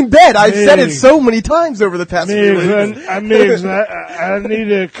the same bed. I've said it Miggs. so many times over the past few weeks. Miggs, I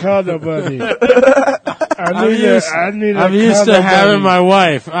need a cuddle buddy. I'm used to having my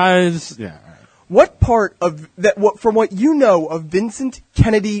wife. Yeah. What part of that, from what you know of Vincent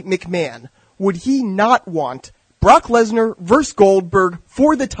Kennedy McMahon, would he not want Brock Lesnar versus Goldberg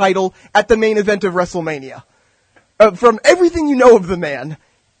for the title at the main event of WrestleMania? From everything you know of the man.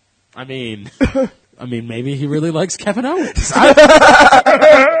 I mean, maybe he really likes Kevin Owens.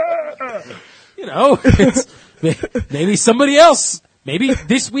 Maybe somebody else. Maybe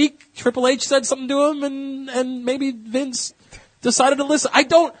this week Triple H said something to him, and maybe Vince decided to listen.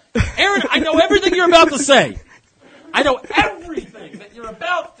 Aaron, I know everything you're about to say. I know everything that you're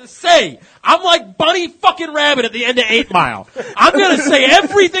about to say. I'm like Bunny fucking Rabbit at the end of 8 Mile. I'm going to say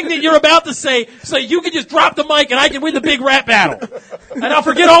everything that you're about to say so you can just drop the mic and I can win the big rap battle. And I'll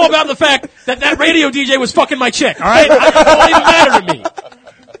forget all about the fact that radio DJ was fucking my chick, all right? It won't even matter to me.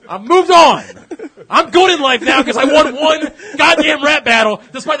 I've moved on. I'm good in life now because I won one goddamn rap battle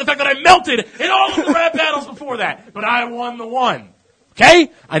despite the fact that I melted in all of the rap battles before that. But I won the one.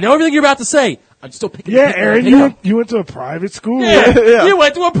 Okay? I know everything you're about to say. I'm still picking Yeah, Aaron, you went to a private school. Yeah, you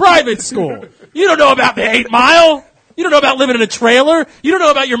went to a private school. You don't know about the 8 Mile. You don't know about living in a trailer. You don't know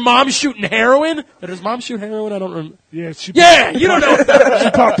about your mom shooting heroin. Did his mom shoot heroin? I don't remember. Yeah, You don't know about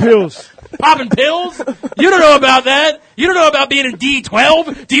she popped pills. popping pills. You don't know about that. You don't know about being in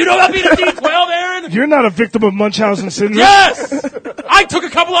D12. Do you know about being in D12, Aaron? You're not a victim of Munchausen syndrome. Yes! I took a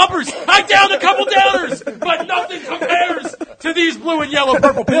couple uppers. I downed a couple downers. But nothing compares to these blue and yellow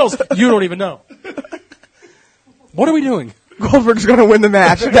purple pills. You don't even know. What are we doing? Goldberg's going to win the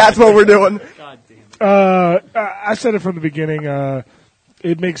match. That's what we're doing. God damn it. I said it from the beginning.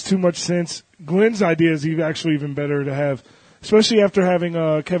 It makes too much sense. Glenn's idea is actually even better to have, especially after having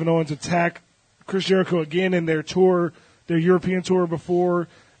Kevin Owens attack Chris Jericho again in their tour, their European tour before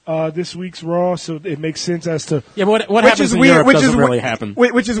this week's Raw. So it makes sense as to Yeah, but what happens in Europe doesn't really happen.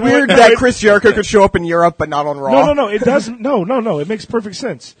 Which is weird that Chris Jericho could show up in Europe but not on Raw. No. It doesn't. No. It makes perfect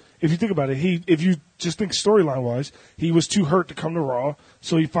sense if you think about it. If you just think storyline wise, he was too hurt to come to Raw,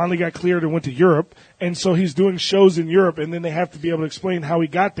 so he finally got cleared and went to Europe, and so he's doing shows in Europe, and then they have to be able to explain how he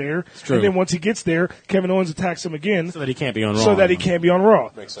got there. true. And then once he gets there, Kevin Owens attacks him again, So that he can't be on Raw. so that he can't be on Raw.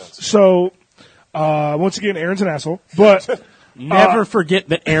 Makes sense. So once again, Aaron's an asshole, but. Never forget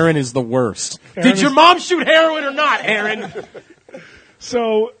that Aaron is the worst. Aaron Did your mom shoot heroin or not, Aaron?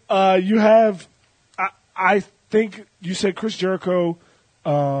 So you have, I think you said Chris Jericho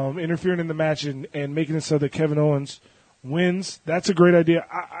interfering in the match and making it so that Kevin Owens wins. That's a great idea.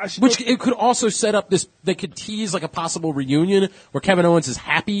 Which it could also set up this. They could tease like a possible reunion where Kevin Owens is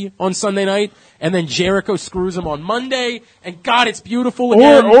happy on Sunday night, and then Jericho screws him on Monday, and God, it's beautiful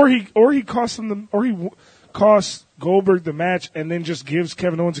again. or he costs him costs Goldberg the match and then just gives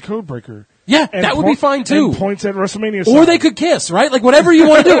Kevin Owens a code breaker. Yeah, that would be fine too. And points at WrestleMania. Or they could kiss, right? Like whatever you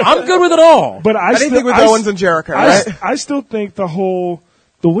want to do. I'm good with it all. But I didn't think with Owens and Jericho, right? I still think the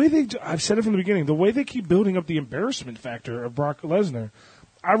way I've said it from the beginning, the way they keep building up the embarrassment factor of Brock Lesnar,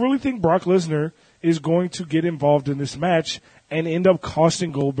 I really think Brock Lesnar is going to get involved in this match and end up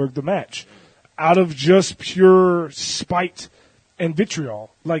costing Goldberg the match out of just pure spite and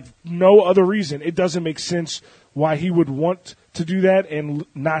vitriol. Like no other reason. It doesn't make sense why he would want to do that and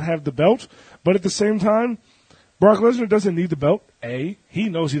not have the belt. But at the same time, Brock Lesnar doesn't need the belt. A, he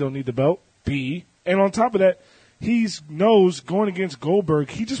knows he don't need the belt. B, and on top of that, he knows going against Goldberg,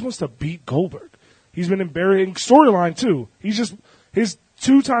 he just wants to beat Goldberg. He's been embarrassing storyline too. His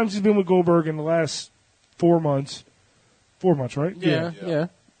 2 times he's been with Goldberg in the last 4 months. 4 months, right? Yeah.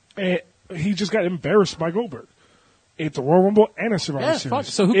 And he just got embarrassed by Goldberg. It's a Royal Rumble and a Survivor Series. Fuck.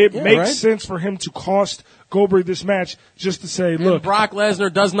 So it makes sense for him to cost Goldberg this match just to say, And look. Brock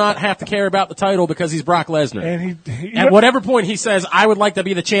Lesnar does not have to care about the title because he's Brock Lesnar. And he At whatever point he says, I would like to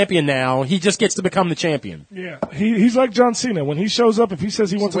be the champion now, he just gets to become the champion. Yeah, he's like John Cena. When he shows up, if he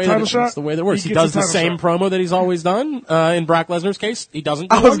says he wants a title shot, that's the way that works. He gets does a the title same shot. promo that he's always done. In Brock Lesnar's case, he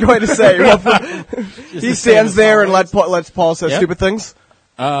doesn't. I was going to say, he stands there and lets Paul say stupid things.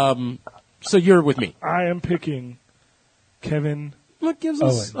 So you're with me. I am picking Kevin. What gives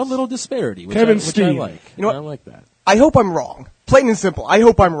us a little disparity, which Kevin I Steen. like. You know what? I like that. I hope I'm wrong. Plain and simple. I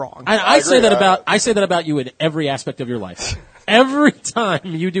hope I'm wrong. I say agree. that about you in every aspect of your life. Every time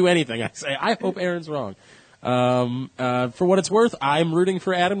you do anything, I say, I hope Aaron's wrong. For what it's worth, I'm rooting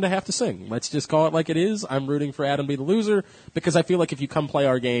for Adam to have to sing. Let's just call it like it is. I'm rooting for Adam to be the loser because I feel like if you come play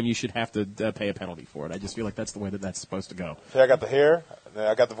our game, you should have to pay a penalty for it. I just feel like that's the way that's supposed to go. Hey, I got the hair.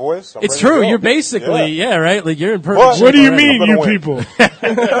 I got the voice. I'm It's ready to true. go. You're basically, right? Like you're in perfect What? shape What do you already. mean, I'm you gonna win. people?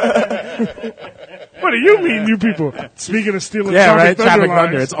 What do you mean, you people? Speaking of stealing Yeah, Tropic right. Thunder Tropic lines.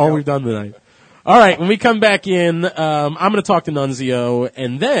 Thunder. It's all we've done tonight. All right. When we come back in, I'm going to talk to Nunzio,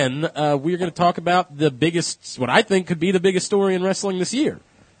 and then we're going to talk about the biggest, what I think could be the biggest story in wrestling this year,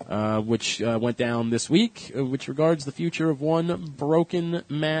 which went down this week, which regards the future of one broken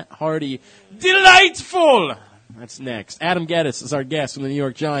Matt Hardy. Delightful. That's next. Adam Geddes is our guest from the New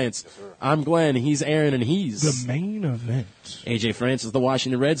York Giants. I'm Glenn. He's Aaron, and he's The main event. AJ Francis, the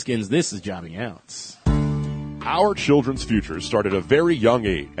Washington Redskins. This is Jobbing Out. Our children's futures start at a very young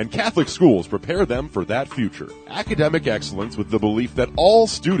age, and Catholic schools prepare them for that future. Academic excellence with the belief that all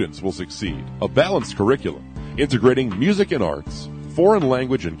students will succeed. A balanced curriculum, integrating music and arts, foreign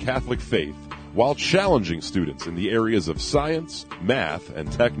language and Catholic faith, while challenging students in the areas of science, math,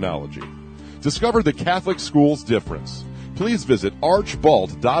 and technology. Discover the Catholic school's difference. Please visit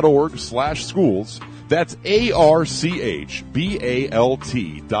archbalt.org/schools. That's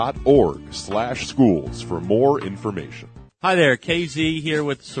archbalt.org/schools for more information. Hi there, KZ here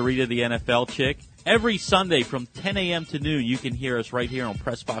with Sarita the NFL Chick. Every Sunday from 10 a.m. to noon, you can hear us right here on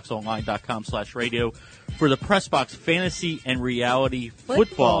PressBoxOnline.com/radio for the PressBox Fantasy and Reality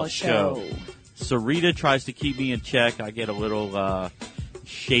Football Show. Sarita tries to keep me in check. I get a little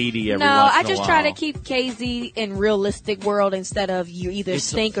shady every once in a while. No, I just try to keep KZ in realistic world instead of you either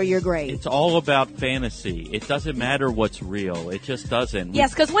stink or you're great. It's all about fantasy. It doesn't matter what's real. It just doesn't.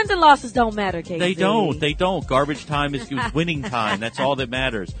 Yes, because wins and losses don't matter, KZ. They don't. Garbage time is winning time. That's all that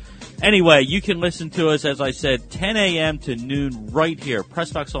matters. Anyway, you can listen to us, as I said, 10 a.m. to noon right here.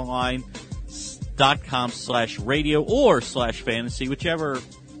 PressBoxOnline.com/radio or /fantasy, whichever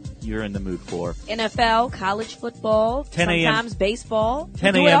you're in the mood for. NFL, college football, 10 a.m. sometimes baseball.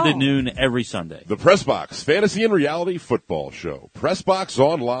 10 We do it a.m. to all. noon every Sunday. The PressBox Fantasy and Reality Football Show.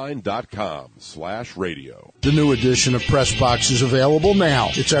 PressBoxOnline.com/radio. The new edition of PressBox is available now.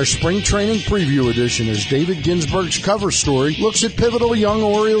 It's our spring training preview edition as David Ginsburg's cover story looks at pivotal young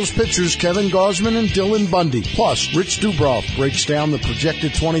Orioles pitchers Kevin Gausman and Dylan Bundy. Plus, Rich Dubroff breaks down the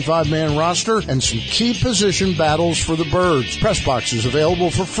projected 25-man roster and some key position battles for the Birds. PressBox is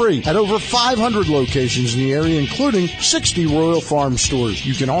available for free at over 500 locations in the area, including 60 Royal Farm stores.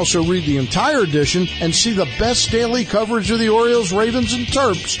 You can also read the entire edition and see the best daily coverage of the Orioles, Ravens, and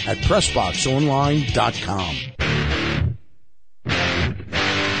Terps at PressBoxOnline.com.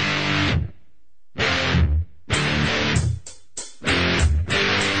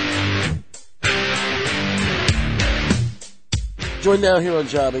 Joined now here on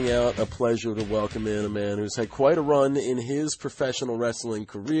Jobbing Out, a pleasure to welcome in a man who's had quite a run in his professional wrestling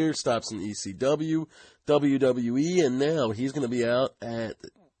career, stops in ECW, WWE, and now he's going to be out at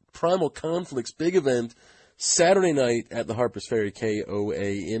Primal Conflict's big event Saturday night at the Harpers Ferry KOA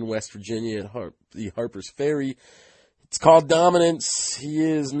in West Virginia at the Harpers Ferry. It's called Dominance. He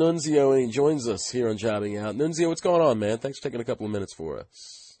is Nunzio, and he joins us here on Jobbing Out. Nunzio, what's going on, man? Thanks for taking a couple of minutes for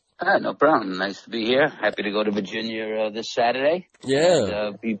us. No problem. Nice to be here. Happy to go to Virginia this Saturday. Yeah.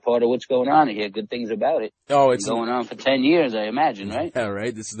 And, be part of what's going on and hear good things about it. Oh, it's been going on for 10 years, I imagine, right? Yeah,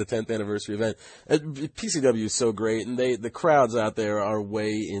 right. This is the 10th anniversary event. PCW is so great, and the crowds out there are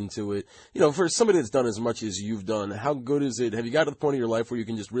way into it. You know, for somebody that's done as much as you've done, how good is it? Have you got to the point of your life where you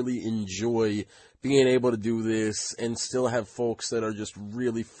can just really enjoy being able to do this and still have folks that are just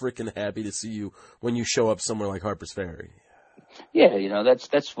really freaking happy to see you when you show up somewhere like Harper's Ferry? Yeah, you know,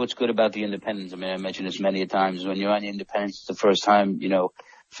 that's what's good about the independents. I mean, I mentioned this many times. When you're on the independents, it's the first time, you know,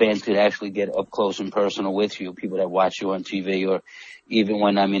 fans could actually get up close and personal with you, people that watch you on TV, or even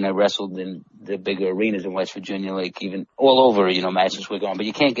when, I wrestled in the bigger arenas in West Virginia, like even all over, you know, Madison Square Garden, but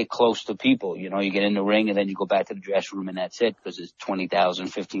you can't get close to people, you know, you get in the ring and then you go back to the dressing room and that's it, because it's 20,000,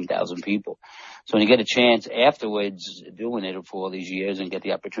 15,000 people. So when you get a chance afterwards doing it for all these years and get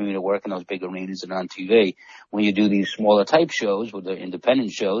the opportunity to work in those big arenas and on TV, when you do these smaller type shows with the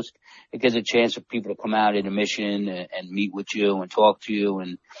independent shows, it gives a chance for people to come out in a mission and meet with you and talk to you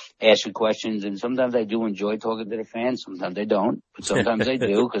and ask you questions. And sometimes I do enjoy talking to the fans. Sometimes I don't, but sometimes I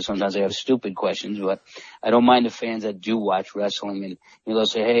do, because sometimes I have stupid questions. But I don't mind the fans that do watch wrestling, and you know, they'll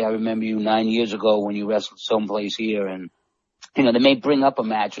say, "Hey, I remember you 9 years ago when you wrestled someplace here," and you know, they may bring up a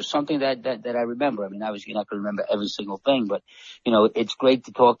match or something that I remember. I mean, obviously you're not going to remember every single thing, but, you know, it's great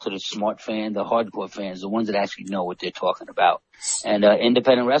to talk to the smart fan, the hardcore fans, the ones that actually know what they're talking about. And,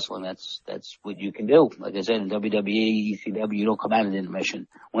 independent wrestling, that's what you can do. Like I said, in WWE, ECW, you don't come out of the intermission.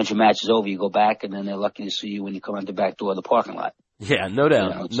 Once your match is over, you go back, and then they're lucky to see you when you come out the back door of the parking lot. Yeah, no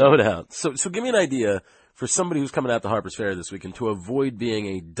doubt. You know, no doubt. So give me an idea for somebody who's coming out to Harper's Ferry this weekend to avoid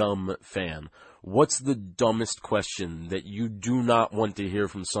being a dumb fan. What's the dumbest question that you do not want to hear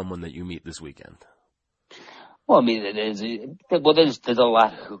from someone that you meet this weekend? Well, I mean, there's a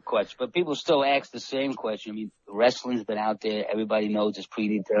lot of good questions, but people still ask the same question. I mean, wrestling's been out there. Everybody knows it's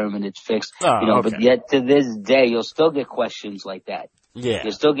predetermined, it's fixed. You know, okay. But yet to this day, you'll still get questions like that. Yeah.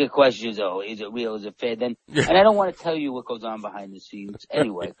 You'll still get questions, oh, is it real? Is it fair? And I don't want to tell you what goes on behind the scenes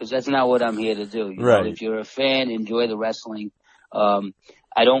anyway, because that's not what I'm here to do. You know, if you're a fan, enjoy the wrestling.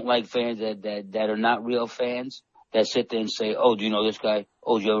 I don't like fans that are not real fans, that sit there and say, "Oh, do you know this guy?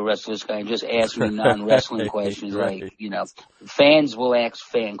 Oh, do you ever wrestle this guy?" And just ask me non-wrestling questions. Right. Like, you know, fans will ask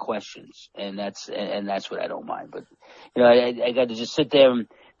fan questions, and that's what I don't mind. But, you know, I got to just sit there and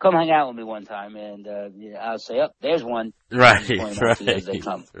come hang out with me one time, and I'll say, "Oh, there's one." Right. As they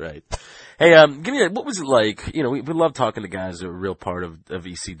come. Right. Hey, give me what was it like? You know, we love talking to guys that are a real part of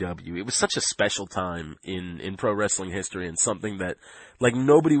ECW. It was such a special time in pro wrestling history, and something that like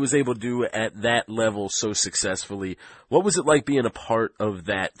nobody was able to do at that level so successfully. What was it like being a part of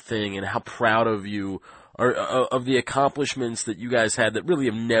that thing, and how proud of you are of the accomplishments that you guys had that really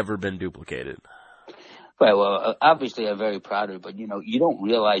have never been duplicated? Right. Well, obviously I'm very proud of it, but you know, you don't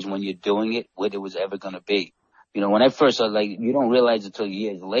realize when you're doing it what it was ever going to be. You know, when I first started, like, you don't realize until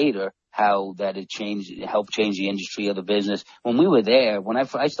years later how that it helped change the industry of the business. When we were there, when I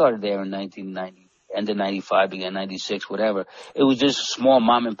started there in 1990, end of 95, began 96, whatever, it was just a small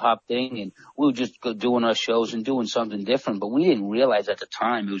mom and pop thing, and we were just doing our shows and doing something different, but we didn't realize at the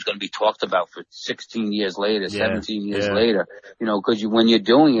time it was going to be talked about for 16 years later, 17 years later, you know, because when you're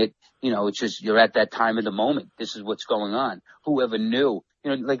doing it, you know, it's just, you're at that time of the moment. This is what's going on. Whoever knew?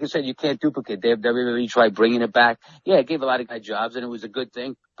 You know, like I said, you can't duplicate. WWE tried bringing it back. Yeah, it gave a lot of guys jobs, and it was a good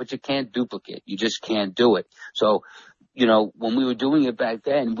thing, but you can't duplicate. You just can't do it. So, you know, when we were doing it back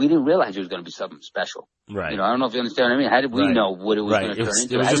then, we didn't realize it was going to be something special. Right. You know, I don't know if you understand what I mean. How did we know what it was going to turn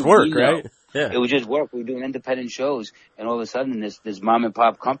into? It was just work, right? Yeah. It was just work. We were doing independent shows, and all of a sudden this mom and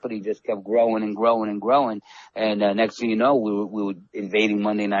pop company just kept growing and growing and growing. And next thing you know, we were invading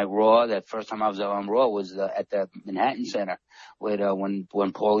Monday Night Raw. That first time I was on Raw was at the Manhattan Center, with when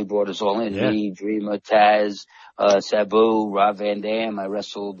Paulie brought us all in. Me, Dreamer, Taz, Sabu, Rob Van Dam. I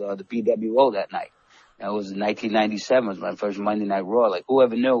wrestled the BWO that night. That was in 1997. It was my first Monday Night Raw. Like,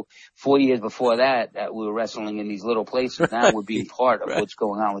 whoever knew 4 years before that we were wrestling in these little places. Now we're being part of what's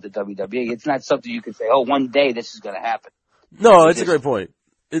going on with the WWE. It's not something you can say, oh, one day this is going to happen. No, it's a great point.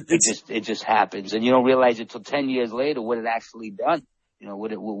 It just happens. And you don't realize it till 10 years later what it actually done. You know,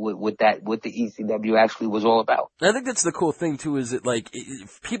 what the ECW actually was all about. I think that's the cool thing too, is that like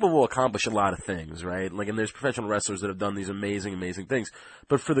people will accomplish a lot of things, right? Like, and there's professional wrestlers that have done these amazing, amazing things.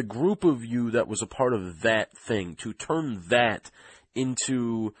 But for the group of you that was a part of that thing, to turn that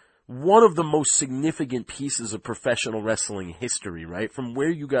into one of the most significant pieces of professional wrestling history, right? From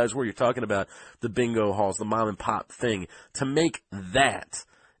where you guys were, you're talking about the bingo halls, the mom and pop thing, to make that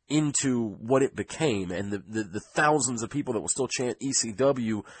into what it became, and the thousands of people that will still chant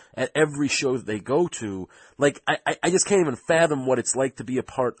ECW at every show that they go to. Like, I just can't even fathom what it's like to be a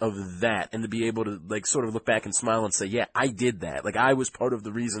part of that, and to be able to, like, sort of look back and smile and say, yeah, I did that. Like, I was part of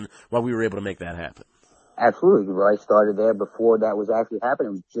the reason why we were able to make that happen. Absolutely. Well, I started there before that was actually happening.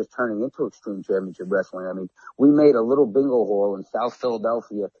 It was just turning into Extreme Championship Wrestling. I mean, we made a little bingo hall in South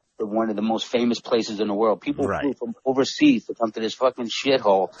Philadelphia, one of the most famous places in the world. People flew from overseas to come to this fucking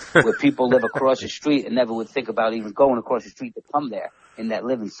shithole where people live across the street and never would think about even going across the street to come there, and that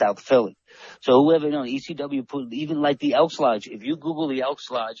live in South Philly. So whoever knows, ECW put, even like the Elks Lodge, if you Google the Elks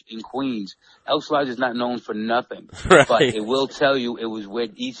Lodge in Queens, Elks Lodge is not known for nothing. Right. But it will tell you it was where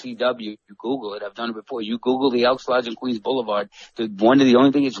ECW, you Google it, I've done it before, you Google the Elks Lodge in Queens Boulevard, the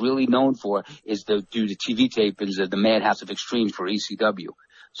only thing it's really known for is to do the TV tapings of the Madhouse of Extreme for ECW.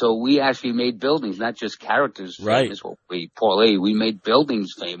 So we actually made buildings, not just characters famous. Well, we made buildings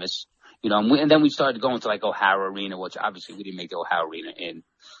famous, you know, and then we started going to like O'Hara Arena, which obviously we didn't make the O'Hara Arena in,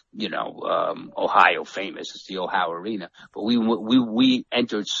 you know, Ohio famous. It's the O'Hara Arena. But we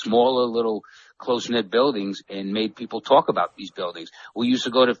entered smaller little close-knit buildings and made people talk about these buildings. We used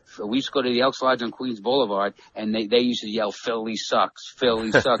to go to the Elks Lodge on Queens Boulevard, and they used to yell, Philly sucks,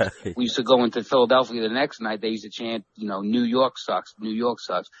 Philly sucks. We used to go into Philadelphia the next night, they used to chant, you know, New York sucks, New York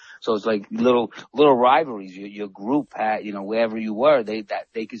sucks. So it's like little rivalries. Your group had, you know, wherever you were, they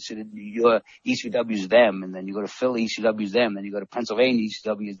considered your ECW's them, and then you go to Philly, ECW's them, then you go to Pennsylvania,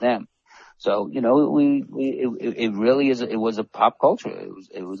 ECW's them. So, you know, it really is, it was a pop culture.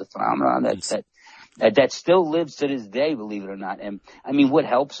 It was a phenomenon that still lives to this day, believe it or not. And I mean, what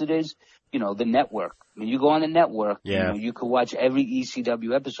helps it is, you know, the network. I mean, you go on the network, you know, you can watch every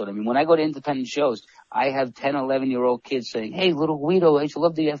ECW episode. I mean, when I go to independent shows, I have 10, 11-year-old kids saying, hey, little Guido, I used to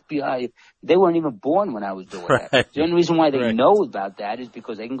love the FBI. They weren't even born when I was doing that. The only reason why they know about that is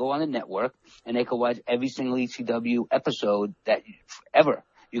because they can go on the network and they can watch every single ECW episode that ever.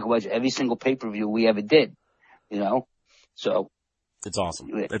 You can watch every single pay-per-view we ever did, you know? So. It's awesome.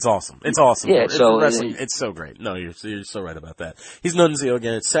 It's awesome. It's awesome. Yeah, so wrestling, it's so great. No, you're so right about that. He's Nunzio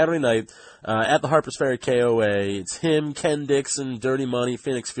again. It's Saturday night, at the Harpers Ferry KOA. It's him, Ken Dixon, Dirty Money,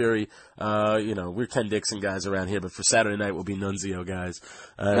 Phoenix Fury. You know, we're Ken Dixon guys around here, but for Saturday night we'll be Nunzio guys.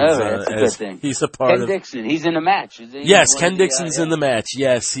 That's a good thing. He's a part Ken Dixon, he's in the match. Yes, Ken Dixon's in the match.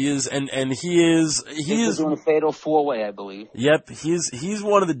 Yes, he is, and he is doing a fatal 4-way, I believe. Yep, he's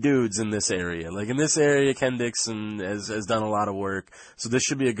one of the dudes in this area. Like in this area, Ken Dixon has done a lot of work. So this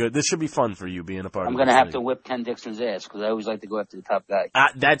should be fun for you being a part of it. I'm going to have to whip Ken Dixon's ass because I always like to go after the top guy.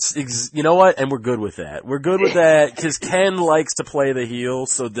 You know what? And we're good with that. We're good with that because Ken likes to play the heel,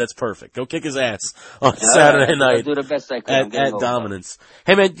 so that's perfect. Go kick his ass on Saturday night. I'll do the best I can at Dominance.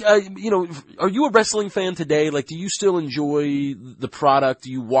 Hey man, you know, are you a wrestling fan today? Like, do you still enjoy the product?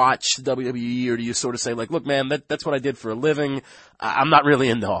 Do you watch WWE, or do you sort of say like, look man, that's what I did for a living. I'm not really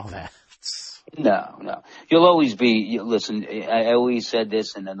into all that. No. You'll always be, listen, I always said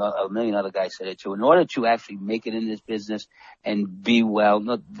this, and a million other guys said it too. In order to actually make it in this business and be well,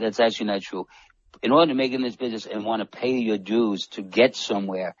 no, that's actually not true. In order to make it in this business and want to pay your dues to get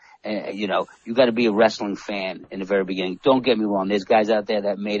somewhere, you know, you got to be a wrestling fan in the very beginning. Don't get me wrong. There's guys out there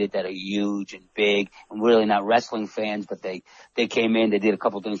that made it that are huge and big and really not wrestling fans, but they came in, they did a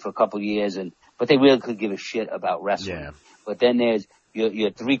couple things for a couple years, but they really could give a shit about wrestling. Yeah. But then there's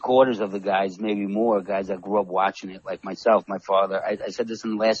you're 3/4 of the guys, maybe more, guys that grew up watching it, like myself, my father. I said this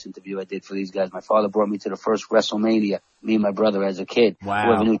in the last interview I did for these guys. My father brought me to the first WrestleMania, me and my brother as a kid. Wow.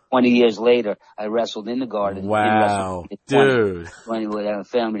 Whoever knew 20 years later, I wrestled in the Garden. Wow. Dude. 20 with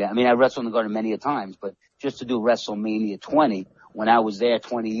family. I mean, I wrestled in the Garden many a times, but just to do WrestleMania 20, when I was there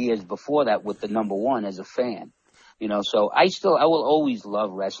 20 years before that with the number one as a fan. You know, so I will always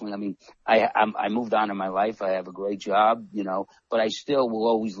love wrestling. I mean, I moved on in my life. I have a great job, you know, but I still will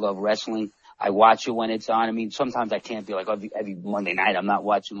always love wrestling. I watch it when it's on. I mean, sometimes I can't be like every Monday night I'm not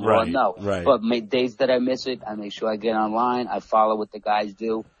watching Raw. No. Right. But days that I miss it, I make sure I get online. I follow what the guys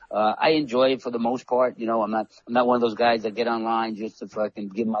do. I enjoy it for the most part. You know, I'm not one of those guys that get online just to fucking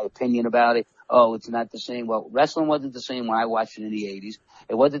give my opinion about it. Oh, it's not the same. Well, wrestling wasn't the same when I watched it in the 80s.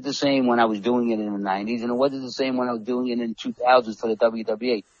 It wasn't the same when I was doing it in the 90s, and it wasn't the same when I was doing it in the 2000s for the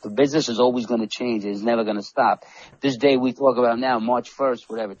WWE. The business is always going to change. It's never going to stop. This day we talk about now, March 1st,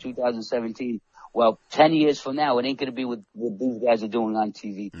 whatever, 2017. Well, 10 years from now, it ain't going to be what these guys are doing on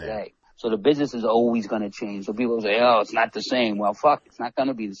TV today. So the business is always going to change. So people say, oh, it's not the same. Well, fuck, it's not going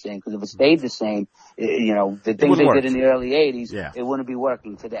to be the same because if it stayed the same, you know, the things they did in the early 80s, it wouldn't be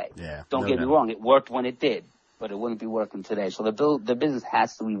working today. Yeah. Don't get me wrong. It worked when it did. but it wouldn't be working today. So the business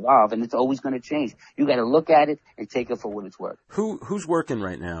has to evolve, and it's always going to change. You got to look at it and take it for what it's worth. Who's working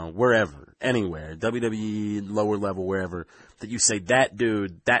right now, wherever, anywhere, WWE, lower level, wherever, that you say, that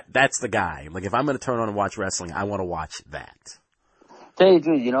dude, that's the guy. Like, if I'm going to turn on and watch wrestling, I want to watch that. Tell you the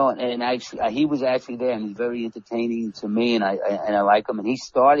truth, and actually, he was actually there, and he's very entertaining to me, and I like him. And he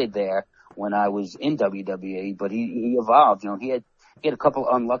started there when I was in WWE, but he evolved. He had a couple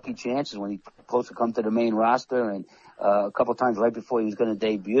unlucky chances when he was supposed to come to the main roster, and a couple times right before he was going to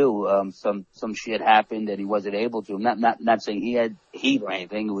debut, some shit happened that he wasn't able to. Not saying he had heat or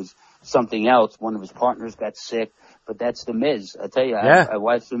anything. It was something else. One of his partners got sick, but that's the Miz. I tell you, yeah. I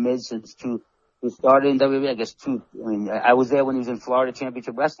watched the Miz since he started in WWE, I guess, I was there when he was in Florida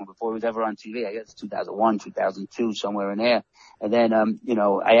Championship Wrestling before he was ever on TV. I guess 2001, 2002, somewhere in there. And then,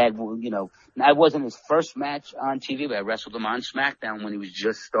 I wasn't his first match on TV, but I wrestled him on SmackDown when he was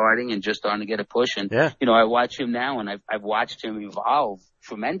just starting and just starting to get a push. And, I watch him now, and I've watched him evolve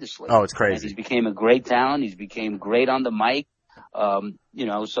tremendously. Oh, it's crazy. And he's became a great talent. He's became great on the mic.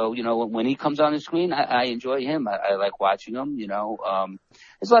 When he comes on the screen, I enjoy him. I like watching him, There's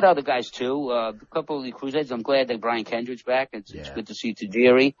a lot of other guys too. A couple of the Crusaders. I'm glad that Brian Kendrick's back. It's good to see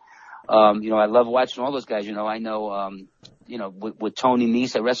Tajiri. I love watching all those guys. I know, with Tony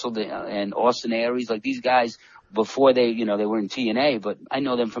Nese, I wrestled and Austin Aries, like these guys before they were in TNA, but I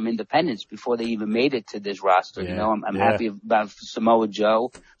know them from independence before they even made it to this roster. Yeah. I'm happy about Samoa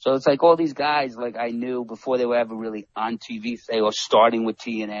Joe. So it's like all these guys, like I knew before they were ever really on TV, say, or starting with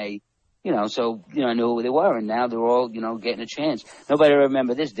TNA. I knew who they were, and now they're all, getting a chance. Nobody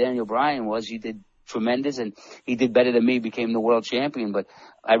remember this. Daniel Bryan he did tremendous, and he did better than me, became the world champion. But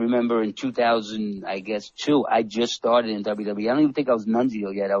I remember in 2000, I guess, 2, I just started in WWE. I don't even think I was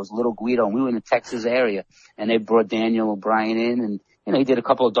Nunzio yet. I was Little Guido, and we were in the Texas area, and they brought Daniel Bryan in, and, he did a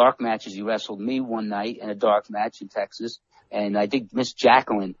couple of dark matches. He wrestled me one night in a dark match in Texas, and I think Miss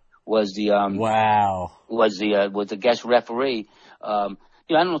Jacqueline was the, was the guest referee. I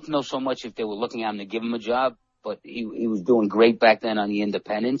don't know so much if they were looking at him to give him a job, but he was doing great back then on the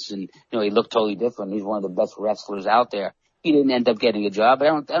independents, and he looked totally different. He's one of the best wrestlers out there. He didn't end up getting a job.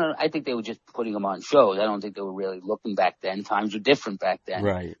 I think they were just putting him on shows. I don't think they were really looking back then. Times were different back then.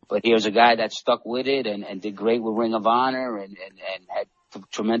 Right. But here's a guy that stuck with it and did great with Ring of Honor and had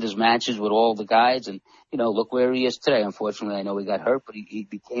tremendous matches with all the guys, and look where he is today. Unfortunately, I know he got hurt, but he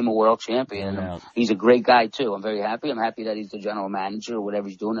became a world champion. Yeah. And he's a great guy too. I'm very happy. I'm happy that he's the general manager or whatever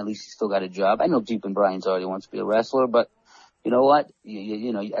he's doing. At least he's still got a job. I know deep in Brian's heart he wants to be a wrestler, but you know what?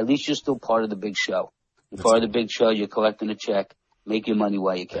 At least you're still part of the big show. You're part of the big show. You're collecting a check. Make your money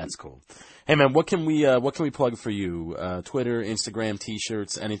while you can. That's cool. Hey man, what can we plug for you? Twitter, Instagram,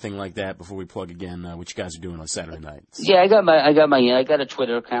 T-shirts, anything like that before we plug again what you guys are doing on Saturday nights? Yeah, I got a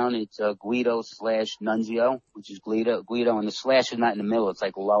Twitter account. It's Guido/Nunzio, which is Guido, and the slash is not in the middle. It's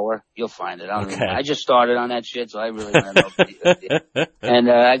like lower. You'll find it. I just started on that shit, so I really don't know.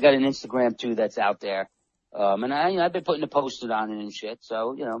 And I got an Instagram too that's out there. And I've been putting the posted on it and shit.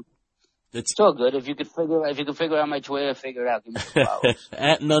 So it's all good. If you could figure out my Twitter, figure it out. Give me some followers.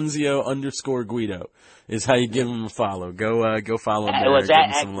 At Nunzio_Guido is how you give him a follow. Go follow him. It was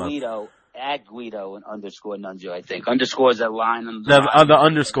at Guido and _Nunzio, I think. Underscore is that line on the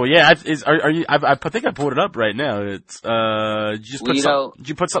underscore. Yeah, I think I pulled it up right now. It's did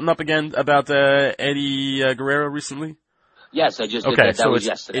you put something up again about Eddie Guerrero recently? Yes, I just did that. That was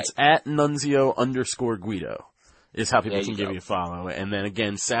yesterday. It's at Nunzio_Guido. Is how people can give you a follow. And then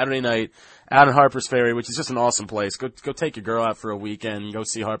again, Saturday night out in Harper's Ferry, which is just an awesome place. Go take your girl out for a weekend, go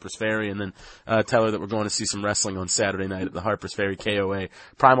see Harper's Ferry, and then tell her that we're going to see some wrestling on Saturday night at the Harper's Ferry KOA.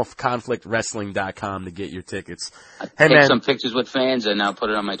 PrimalConflictWrestling.com to get your tickets. Hey, take some pictures with fans and I'll put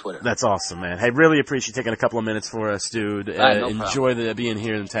it on my Twitter. That's awesome, man. Hey, really appreciate you taking a couple of minutes for us, dude. No enjoy being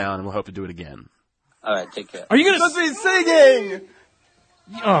here in town, and we'll hope to do it again. All right, take care. Are you going to be singing?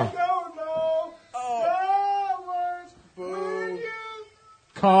 Oh.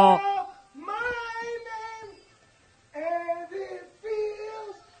 Call my name, and it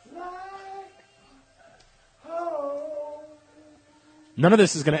feels like home. None of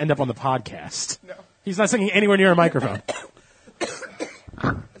this is going to end up on the podcast. No. He's not singing anywhere near a microphone. That's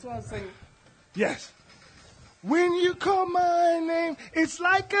what I was saying. Yes. When you call my name, it's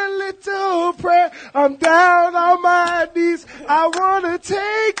like a little prayer. I'm down on my knees. I want to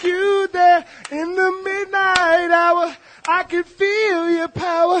take you there in the midnight hour. I can feel your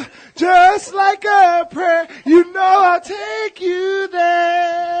power just like a prayer. You know I'll take you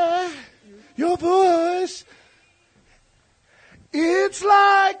there. Your voice, it's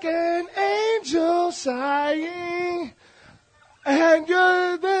like an angel sighing. And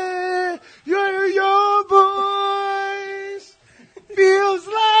you're there, your voice.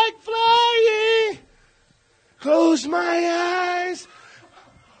 close my eyes.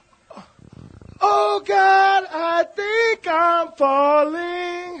 Oh God, I think I'm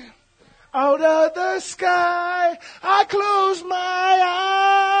falling out of the sky. I close my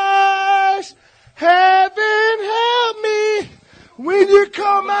eyes. Heaven help me when you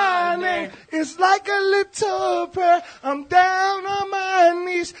call my name. It's like a little prayer. I'm down on my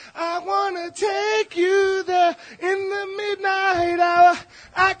knees. I want to take you there in the midnight hour.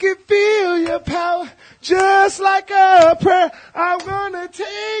 I can feel your power just like a prayer. I'm going to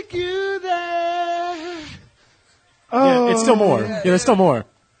take you there. Yeah, it's still more. Yeah, there's still more.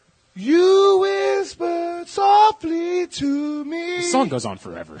 You whispered softly to me. The song goes on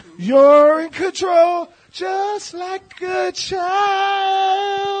forever. You're in control, just like a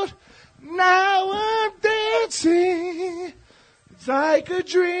child. Now I'm dancing, it's like a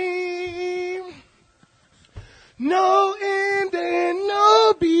dream. No end and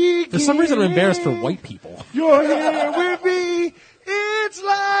no beginning. For some reason, I'm embarrassed for white people. You're here with me, it's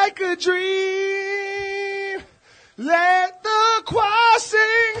like a dream. Let the choir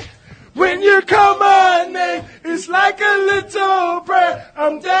sing. When you call my name, it's like a little prayer.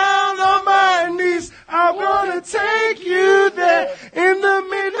 I'm down on my knees. I'm gonna take you there in the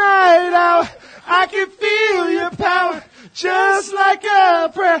midnight hour. I can feel your power just like a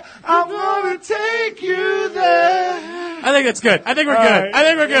prayer. I'm gonna take you there. I think that's good. I think we're good. Right. I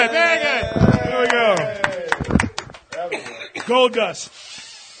think we're good. Very good. There we go. Gold dust.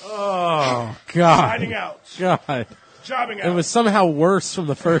 Oh, God. Shining out. God. Jobbing out. It was somehow worse from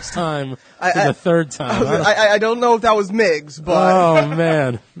the first time to the third time. I don't know if that was Miggs, but Oh,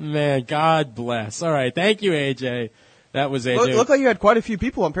 man. Man, God bless. All right. Thank you, AJ. That was AJ. looked like you had quite a few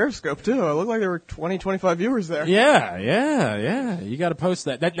people on Periscope too. It looked like there were 20, 25 viewers there. Yeah. You got to post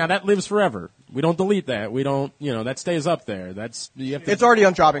that. Now that lives forever. We don't delete that. We don't, that stays up there. You have to. It's already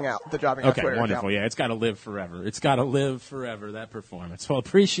on Jobbing Out. The Jobbing Out Okay, Twitter wonderful. account. Yeah, it's got to live forever. It's got to live forever, that performance. Well,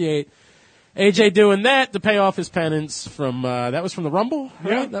 appreciate AJ doing that to pay off his penance from, that was from the Rumble,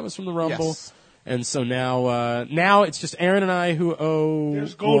 right? Yeah. That was from the Rumble. Yes. And so now it's just Aaron and I who owe.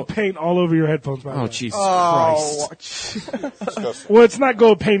 There's gold paint all over your headphones, by the way. Oh, Jesus Christ. Well, it's not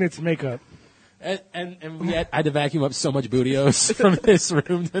gold paint, it's makeup. And we I had to vacuum up so much Bootios from this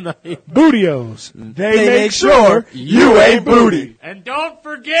room tonight. Bootios. They make sure you ain't booty. And don't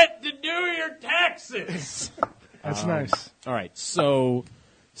forget to do your taxes. That's nice. All right, so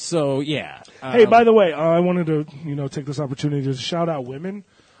yeah. Hey, by the way, I wanted to, take this opportunity to shout out women.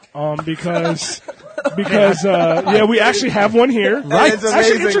 Because we actually have one here. Right. It's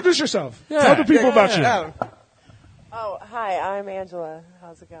Actually, amazing. introduce yourself. Yeah. Tell the people about you. Yeah. Oh, hi, I'm Angela.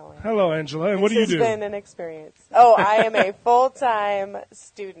 How's it going? Hello, Angela. And what do you do? This has been an experience. Oh, I am a full-time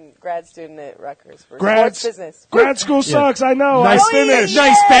grad student at Rutgers for sports business. Grad school sucks, I know. Nice I finished.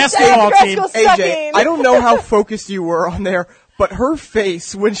 Nice basketball grad team. school AJ, sucking. I don't know how focused you were on there, but her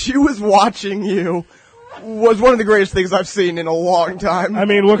face when she was watching you was one of the greatest things I've seen in a long time. I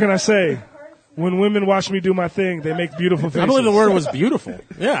mean, what can I say? When women watch me do my thing, they make beautiful faces. I believe the word was beautiful.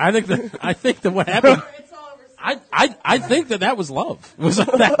 Yeah, I think that what happened. I think that was love. Was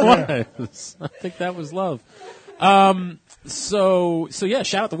that was? I think that was love. So yeah,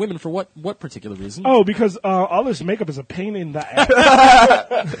 shout out to women for what particular reason? Oh, because all this makeup is a pain in the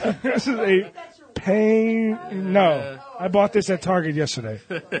ass. This is a pain. No, I bought this at Target yesterday.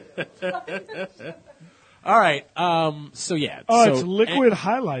 All right. So yeah. Oh, so, it's liquid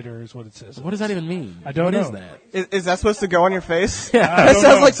highlighter is what it says. What does that even mean? I don't What know. is that? Is that supposed to go on your face? Yeah. That don't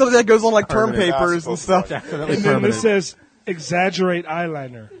sounds know. like something that goes on like term Permanent. papers and stuff. Definitely And then permanent. this says exaggerate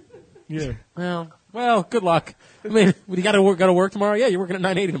eyeliner. Yeah. Well, good luck. I mean, you got to work tomorrow. Yeah, you're working at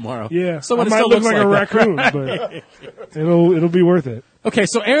 980 tomorrow. Yeah. So I it might still look looks like a that. raccoon, but it'll be worth it. Okay,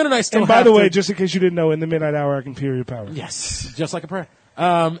 so Aaron and I still And by have the to- way, just in case you didn't know, in the midnight hour, I can feel your power. yes, just like a prayer.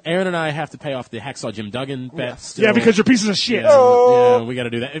 Aaron and I have to pay off the Hacksaw Jim Duggan bet. Still. Yeah, because you're pieces of shit. Yeah, we got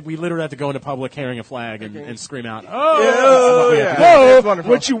to do that. We literally have to go into public carrying a flag and scream out, Oh, yeah. No, That's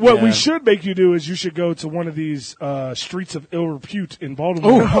wonderful. what Yeah. we should make you do is you should go to one of these streets of ill repute in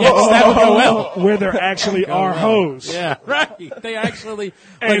Baltimore. Oh, yes, that would go well. Where there actually are hoes. Yeah, right. They actually,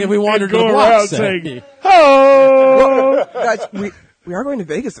 And, like if we wandered and to go the block, around say, saying, "Ho!" Guys, we are going to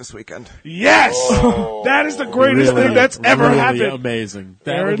Vegas this weekend. Yes, that is the greatest really, thing that's ever really happened. amazing.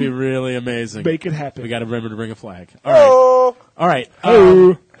 That Aaron, would be really amazing. Make it happen. We got to remember to bring a flag. All right.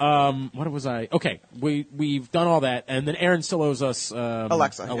 What was I? Okay, we've done all that, and then Aaron still owes us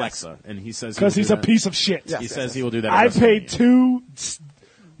Alexa, and he says Because he will he's do a that. piece of shit. Yes. He says he will do that. I've at paid WrestleMania. 2.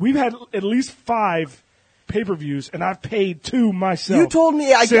 We've had at least 5 pay-per-views, and I've paid 2 myself. You told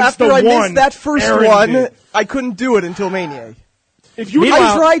me Since after the I one missed that first Aaron one, did. I couldn't do it until Mania. If you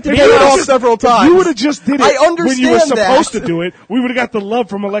I tried to if pay you it off just- several if times. you would have just did it I understand when you were supposed that. to do it, we would have got the love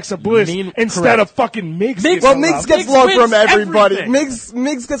from Alexa Bliss instead correct. of fucking Miggs. Well, Miggs gets love wins from everybody. everything.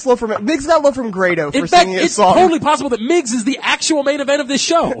 Miggs gets love from. Miggs got love from Grado for In fact, singing his it's song. totally possible that Miggs is the actual main event of this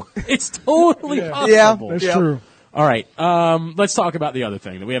show. It's totally possible. Yeah, That's true. All right, let's talk about the other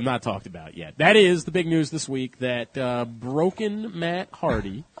thing that we have not talked about yet. That is the big news this week that broken Matt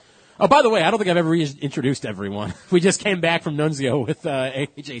Hardy. Oh, by the way, I don't think I've ever introduced everyone. We just came back from Nunzio with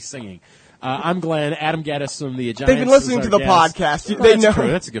AJ singing. I'm Glenn. Adam Geddes from the Giants. They've been listening is to our the guest. podcast. Oh, They that's know. true.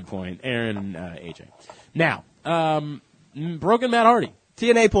 That's a good point. Aaron and AJ. Now, broken Matt Hardy.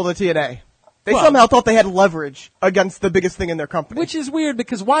 TNA pulled a TNA. They Well- somehow thought they had leverage against the biggest thing in their company. Which is weird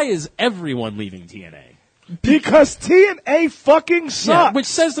because why is everyone leaving TNA? Because TNA fucking sucks. Yeah, which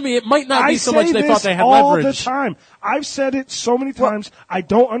says to me it might not be so much say they this thought they had all leverage. the time. I've said it so many times. I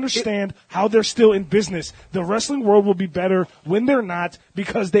don't understand how they're still in business. The wrestling world will be better when they're not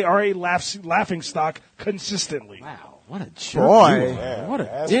because they are a laughing stock consistently. Wow, what a jerk! Boy. you are. What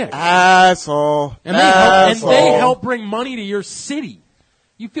a dick! Asshole. And they help bring money to your city.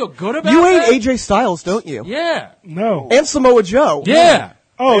 You feel good about You that? hate AJ Styles, don't you? Yeah. No. And Samoa Joe. Yeah.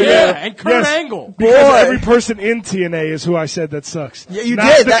 Oh yeah. And Kurt Yes. Angle. Because Boy. every person in TNA is who I said that sucks. Yeah, you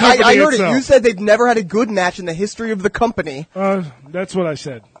Not did. the company I heard itself. it. You said they've never had a good match in the history of the company. That's what I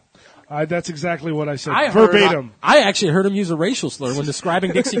said. That's exactly what I said. I heard- Verbatim. I actually heard him use a racial slur when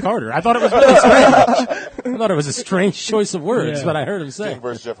describing Dixie Carter. I thought it was really strange. I thought it was a strange choice of words, Yeah. but I heard him say. King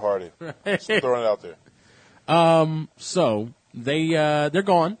versus Jeff Hardy. Just throwing it out there. So they're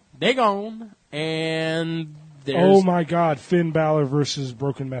gone. They're gone, and there's Oh my God, Finn Balor versus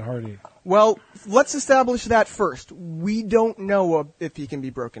Broken Matt Hardy. Well, let's establish that first. We don't know if he can be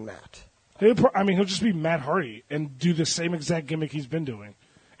Broken Matt. He'll just be Matt Hardy and do the same exact gimmick he's been doing,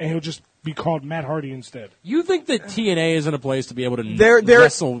 and he'll just be called Matt Hardy instead. You think that TNA is in a place to be able to There-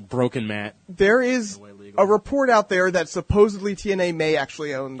 wrestle Broken Matt? There is a report out there that supposedly TNA may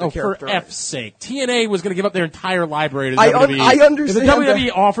actually own the Oh, for character. F's sake. TNA was going to give up their entire library to I WWE. understand If the WWE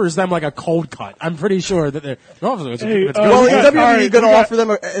that. offers them like a cold cut, I'm pretty sure that they're... It's Hey, it's Well, we is got- WWE all right, going to we got- offer them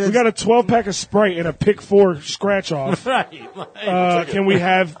We got a 12-pack of Sprite and a Pick 4 scratch off. right. Can we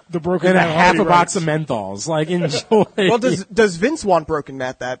have the Broken And a Matt half Hardy a box rights? of menthols. Like, enjoy. Well, does Vince want Broken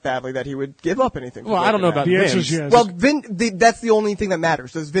Matt that badly that he would give up anything? for Well, I don't know Broken about The Vince. answer is yes. Matt? Well, that's the only thing that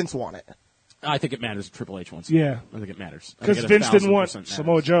matters. Does Vince want it? I think it matters if Triple H wants it. Yeah. I think it matters. I Because think it Vince didn't want 1000% matters.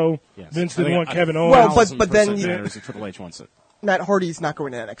 Samoa Joe. Yes. Vince I didn't think want it- Kevin I- Owens. Well, but 1000% then- matters if Triple H wants it. Matt Hardy's not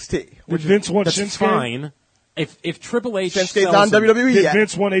going to NXT. Did Vince want That's Shinsuke? fine. If Triple H Shinsuke's sells on him- WWE Did yet.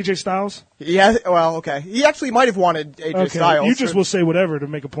 Vince want AJ Styles? Yeah, well, okay. He actually might have wanted AJ Okay, Styles. you just will say whatever to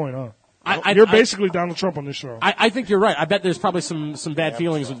make a point, huh? I- You're I- basically Donald Trump on this show. I think you're right. I bet there's probably some bad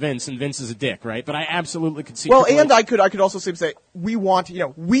feelings with Vince, and Vince is a dick, right? But I absolutely could see. Well, Triple and H- I could also say we want,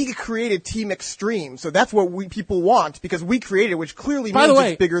 we created Team Extreme, so that's what people want because we created, which clearly By means the way,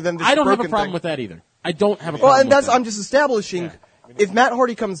 it's bigger than this I don't have a broken problem thing. with that either. I don't have a Well, problem. and with that's that. I'm just establishing. If Matt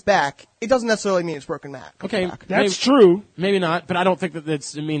Hardy comes back, it doesn't necessarily mean it's Broken Matt. Okay, That's true. Maybe not, but I don't think that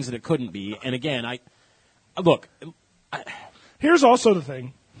it means that it couldn't be. And again, look. Here's also the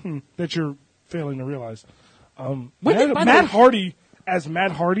thing that you're failing to realize. By the Matt way- Hardy, as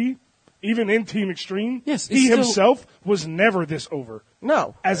Matt Hardy, even in Team Extreme, Yes, he it's still- himself was never this over.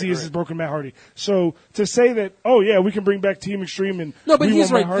 No, as he is as Broken Matt Hardy. So to say that, oh yeah, we can bring back Team Extreme and No, but we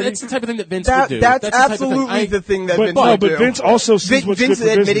he's want Matt right. Hardy. That's the type of thing that Vince That- would do. that's the type absolutely of thing. the thing that but, Vince no, would but do. Vince also sees what's Vince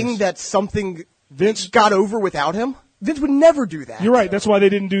good for admitting business. that something Vince got over without him. Vince would never do that. You're right. That's why they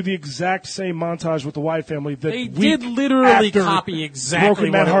didn't do the exact same montage with the Wyatt family. That They week did literally after copy exactly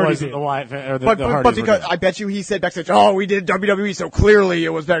Broken Matt what it Hardy was that did. the Wyatt or the, But, the but Hardys were because doing. I bet you he said backstage, "Oh, we did WWE, so clearly it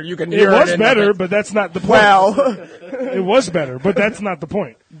was better." You can It hear it. was in better, the- but that's not the point. Well, It was better, but that's not the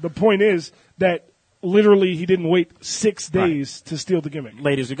point. The point is that literally he didn't wait 6 days to steal the gimmick.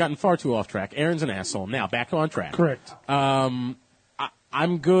 Ladies, we've gotten far too off track. Aaron's an asshole. Now, back on track. Correct.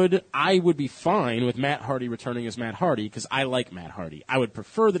 I'm good. I would be fine with Matt Hardy returning as Matt Hardy because I like Matt Hardy. I would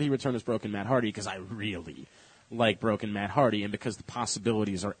prefer that he return as Broken Matt Hardy because I really like Broken Matt Hardy and because the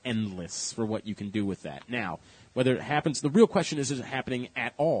possibilities are endless for what you can do with that. Now, whether it happens, the real question is it happening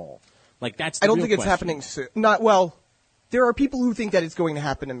at all? Like, that's the I don't real think it's question. happening soon. Not well. There are people who think that it's going to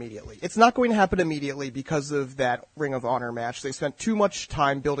happen immediately. It's not going to happen immediately because of that Ring of Honor match. They spent too much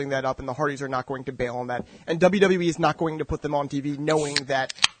time building that up, and the Hardys are not going to bail on that. And WWE is not going to put them on TV knowing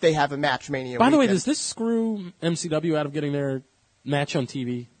that they have a match Mania By the way, weekend. does this screw MCW out of getting their match on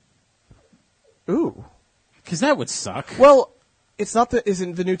TV? Ooh. Because that would suck. Well,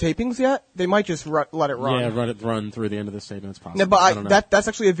 isn't the new tapings yet? They might just let it run. Yeah, run through the end of the statement. It's possible. No, but I don't know. that's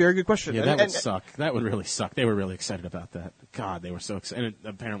actually a very good question. Yeah, that would suck. That would really suck. They were really excited about that. God, they were so excited. And it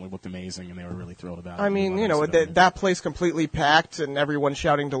apparently looked amazing, and they were really thrilled about it. I mean, that place completely packed, and everyone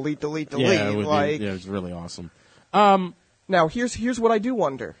shouting delete, delete, delete. Yeah, it was really awesome. Now, here's what I do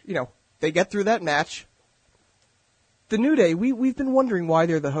wonder. They get through that match. The New Day, we've been wondering why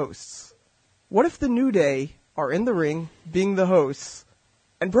they're the hosts. What if the New Day are in the ring, being the hosts,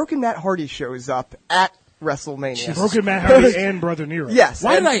 and Broken Matt Hardy shows up at WrestleMania? Broken Matt Hardy and Brother Nero. Yes.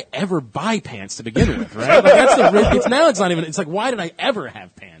 Why did I ever buy pants to begin with, right? Like, that's it's not even, it's like, why did I ever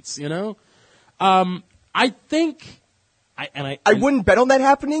have pants, I think, I wouldn't bet on that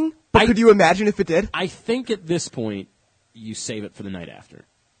happening, but could you imagine if it did? I think at this point, you save it for the night after.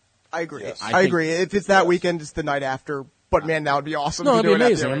 I agree. Yes. I agree. If it's that weekend, it's the night after. But man, that would be awesome. No, to it'd do be it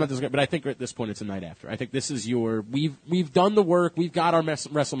amazing. I'm not disagreeing, but I think at this point it's the night after. I think this is we've done the work. We've got our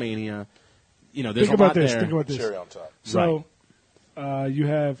WrestleMania. There's Think a about lot this. there. Think about this. Cherry on top. So, you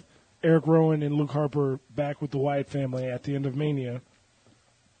have Eric Rowan and Luke Harper back with the Wyatt family at the end of Mania,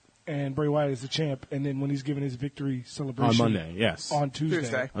 and Bray Wyatt is the champ. And then when he's giving his victory celebration On Monday, yes. on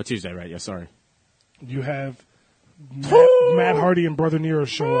Tuesday. Oh, Tuesday, right? Yeah, sorry. You have Matt Hardy and Brother Nero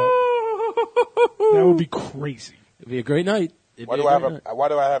show up. That would be crazy. It'd be a great night. Why do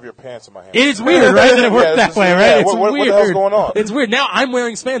I have your pants in my hand? It's weird, right? That it worked that way, right? It's what weird. the hell's going on? It's weird. Now I'm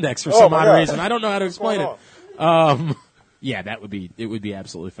wearing spandex for Oh, some my odd God. reason. I don't know how to explain it. Yeah, it would be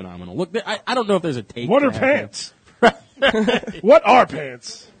absolutely phenomenal. Look, I don't know if there's a take. What are pants? What are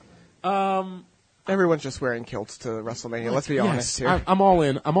pants? Everyone's just wearing kilts to WrestleMania. Let's be honest here. I'm all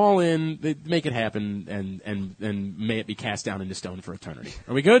in. I'm all in. Make it happen, and may it be cast down into stone for eternity.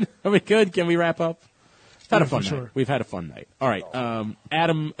 Are we good? Are we good? Can we wrap up? We've had a fun night. Sure. We've had a fun night. All right,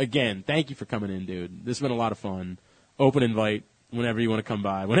 Adam. Again, thank you for coming in, dude. This has been a lot of fun. Open invite whenever you want to come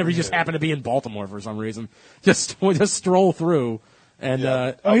by. Whenever you just happen to be in Baltimore for some reason, just stroll through. And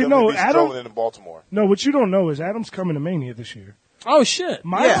Adam. Strolling in Baltimore. No, what you don't know is Adam's coming to Mania this year. Oh shit!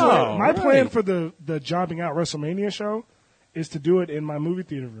 My plan for the Jobbing Out WrestleMania show is to do it in my movie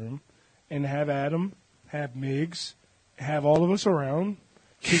theater room and have Adam, have Miggs, have all of us around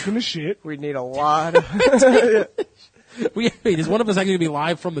kicking the shit. We need a lot of... Wait, is one of us actually going to be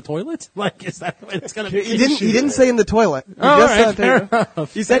live from the toilet? Like, is that what it's going to be? He didn't say in the toilet.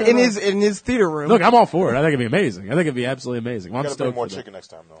 He said in his theater room. Look, I'm all for it. I think it'd be amazing. I think it'd be absolutely amazing. You I'm gotta bring stoked more for that. chicken next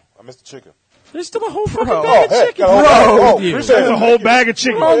time, though. I missed the chicken. There's still a whole fucking Bro. bag of chicken. There's a whole bag of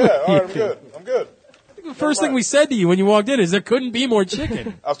chicken. Oh, yeah, all right, I'm good. I'm good. The first thing we said to you when you walked in is there couldn't be more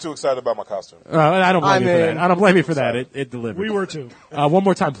chicken. I was too excited about my costume. I don't blame you for that. I don't blame you for that. It delivered. We were too. One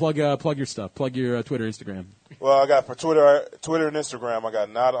more time, plug your stuff. Plug your Twitter, Instagram. Well, I got for Twitter and Instagram, I got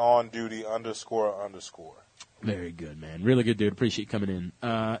not on duty _ Very good, man. Really good dude. Appreciate you coming in.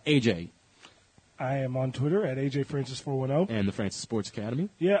 AJ. I am on Twitter at AJFrancis410. And the Francis Sports Academy.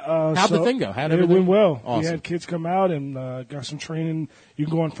 Yeah. How'd the thing go? How'd it everything went well. Awesome. We had kids come out and got some training. You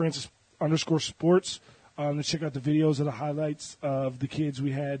can go on Francis_sports to check out the videos of the highlights of the kids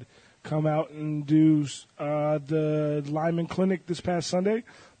we had come out and do the Lyman Clinic this past Sunday.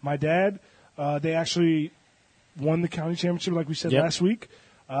 My dad, they actually won the county championship like we said last week,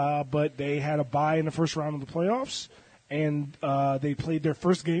 but they had a bye in the first round of the playoffs, and they played their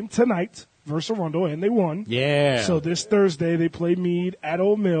first game tonight versus Arundel, and they won. Yeah. So this Thursday they play Meade at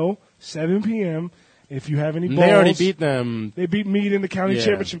Old Mill, 7 p.m. If you have any balls, they already beat them. They beat Meade in the county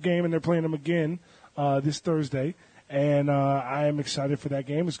championship game, and they're playing them again this Thursday. And I am excited for that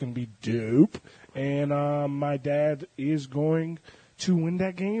game. It's going to be dope. And my dad is going to win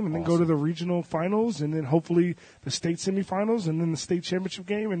that game and then go to the regional finals and then hopefully the state semifinals and then the state championship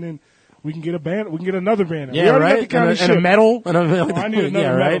game and then we can get a band. We can get another banner. Yeah, right. And a medal. I need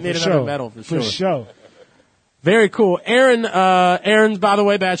another medal. Need another medal for sure. For sure. Very cool. Aaron's, by the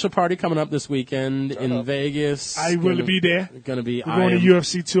way, bachelor party coming up this weekend in Vegas. I will be there. Gonna be. We're going to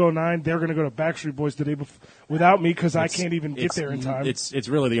UFC 209. They're going to go to Backstreet Boys the day before, without me because I can't even get there in time. It's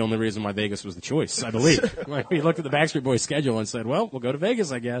really the only reason why Vegas was the choice, I believe. Like, we looked at the Backstreet Boys schedule and said, well, we'll go to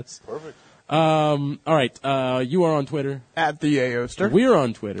Vegas, I guess. Perfect. All right. You are on Twitter. At the Aoster. We're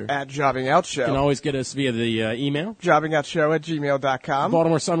on Twitter. At Jobbing Out Show. You can always get us via the email. JobbingOutShow@gmail.com.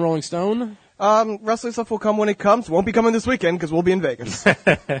 Baltimore Sun, Rolling Stone. Wrestling stuff will come when it comes. Won't be coming this weekend because we'll be in Vegas.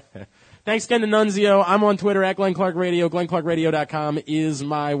 Thanks again to Nunzio. I'm on Twitter at Glenn Clark Radio. GlennClarkRadio.com is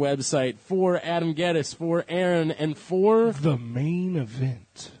my website. For Adam Geddes, for Aaron, and for the main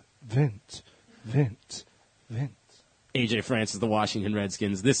event. AJ Francis, the Washington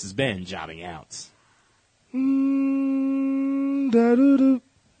Redskins. This has been Jobbing Out.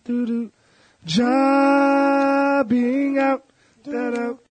 Jobbing out. Da-da.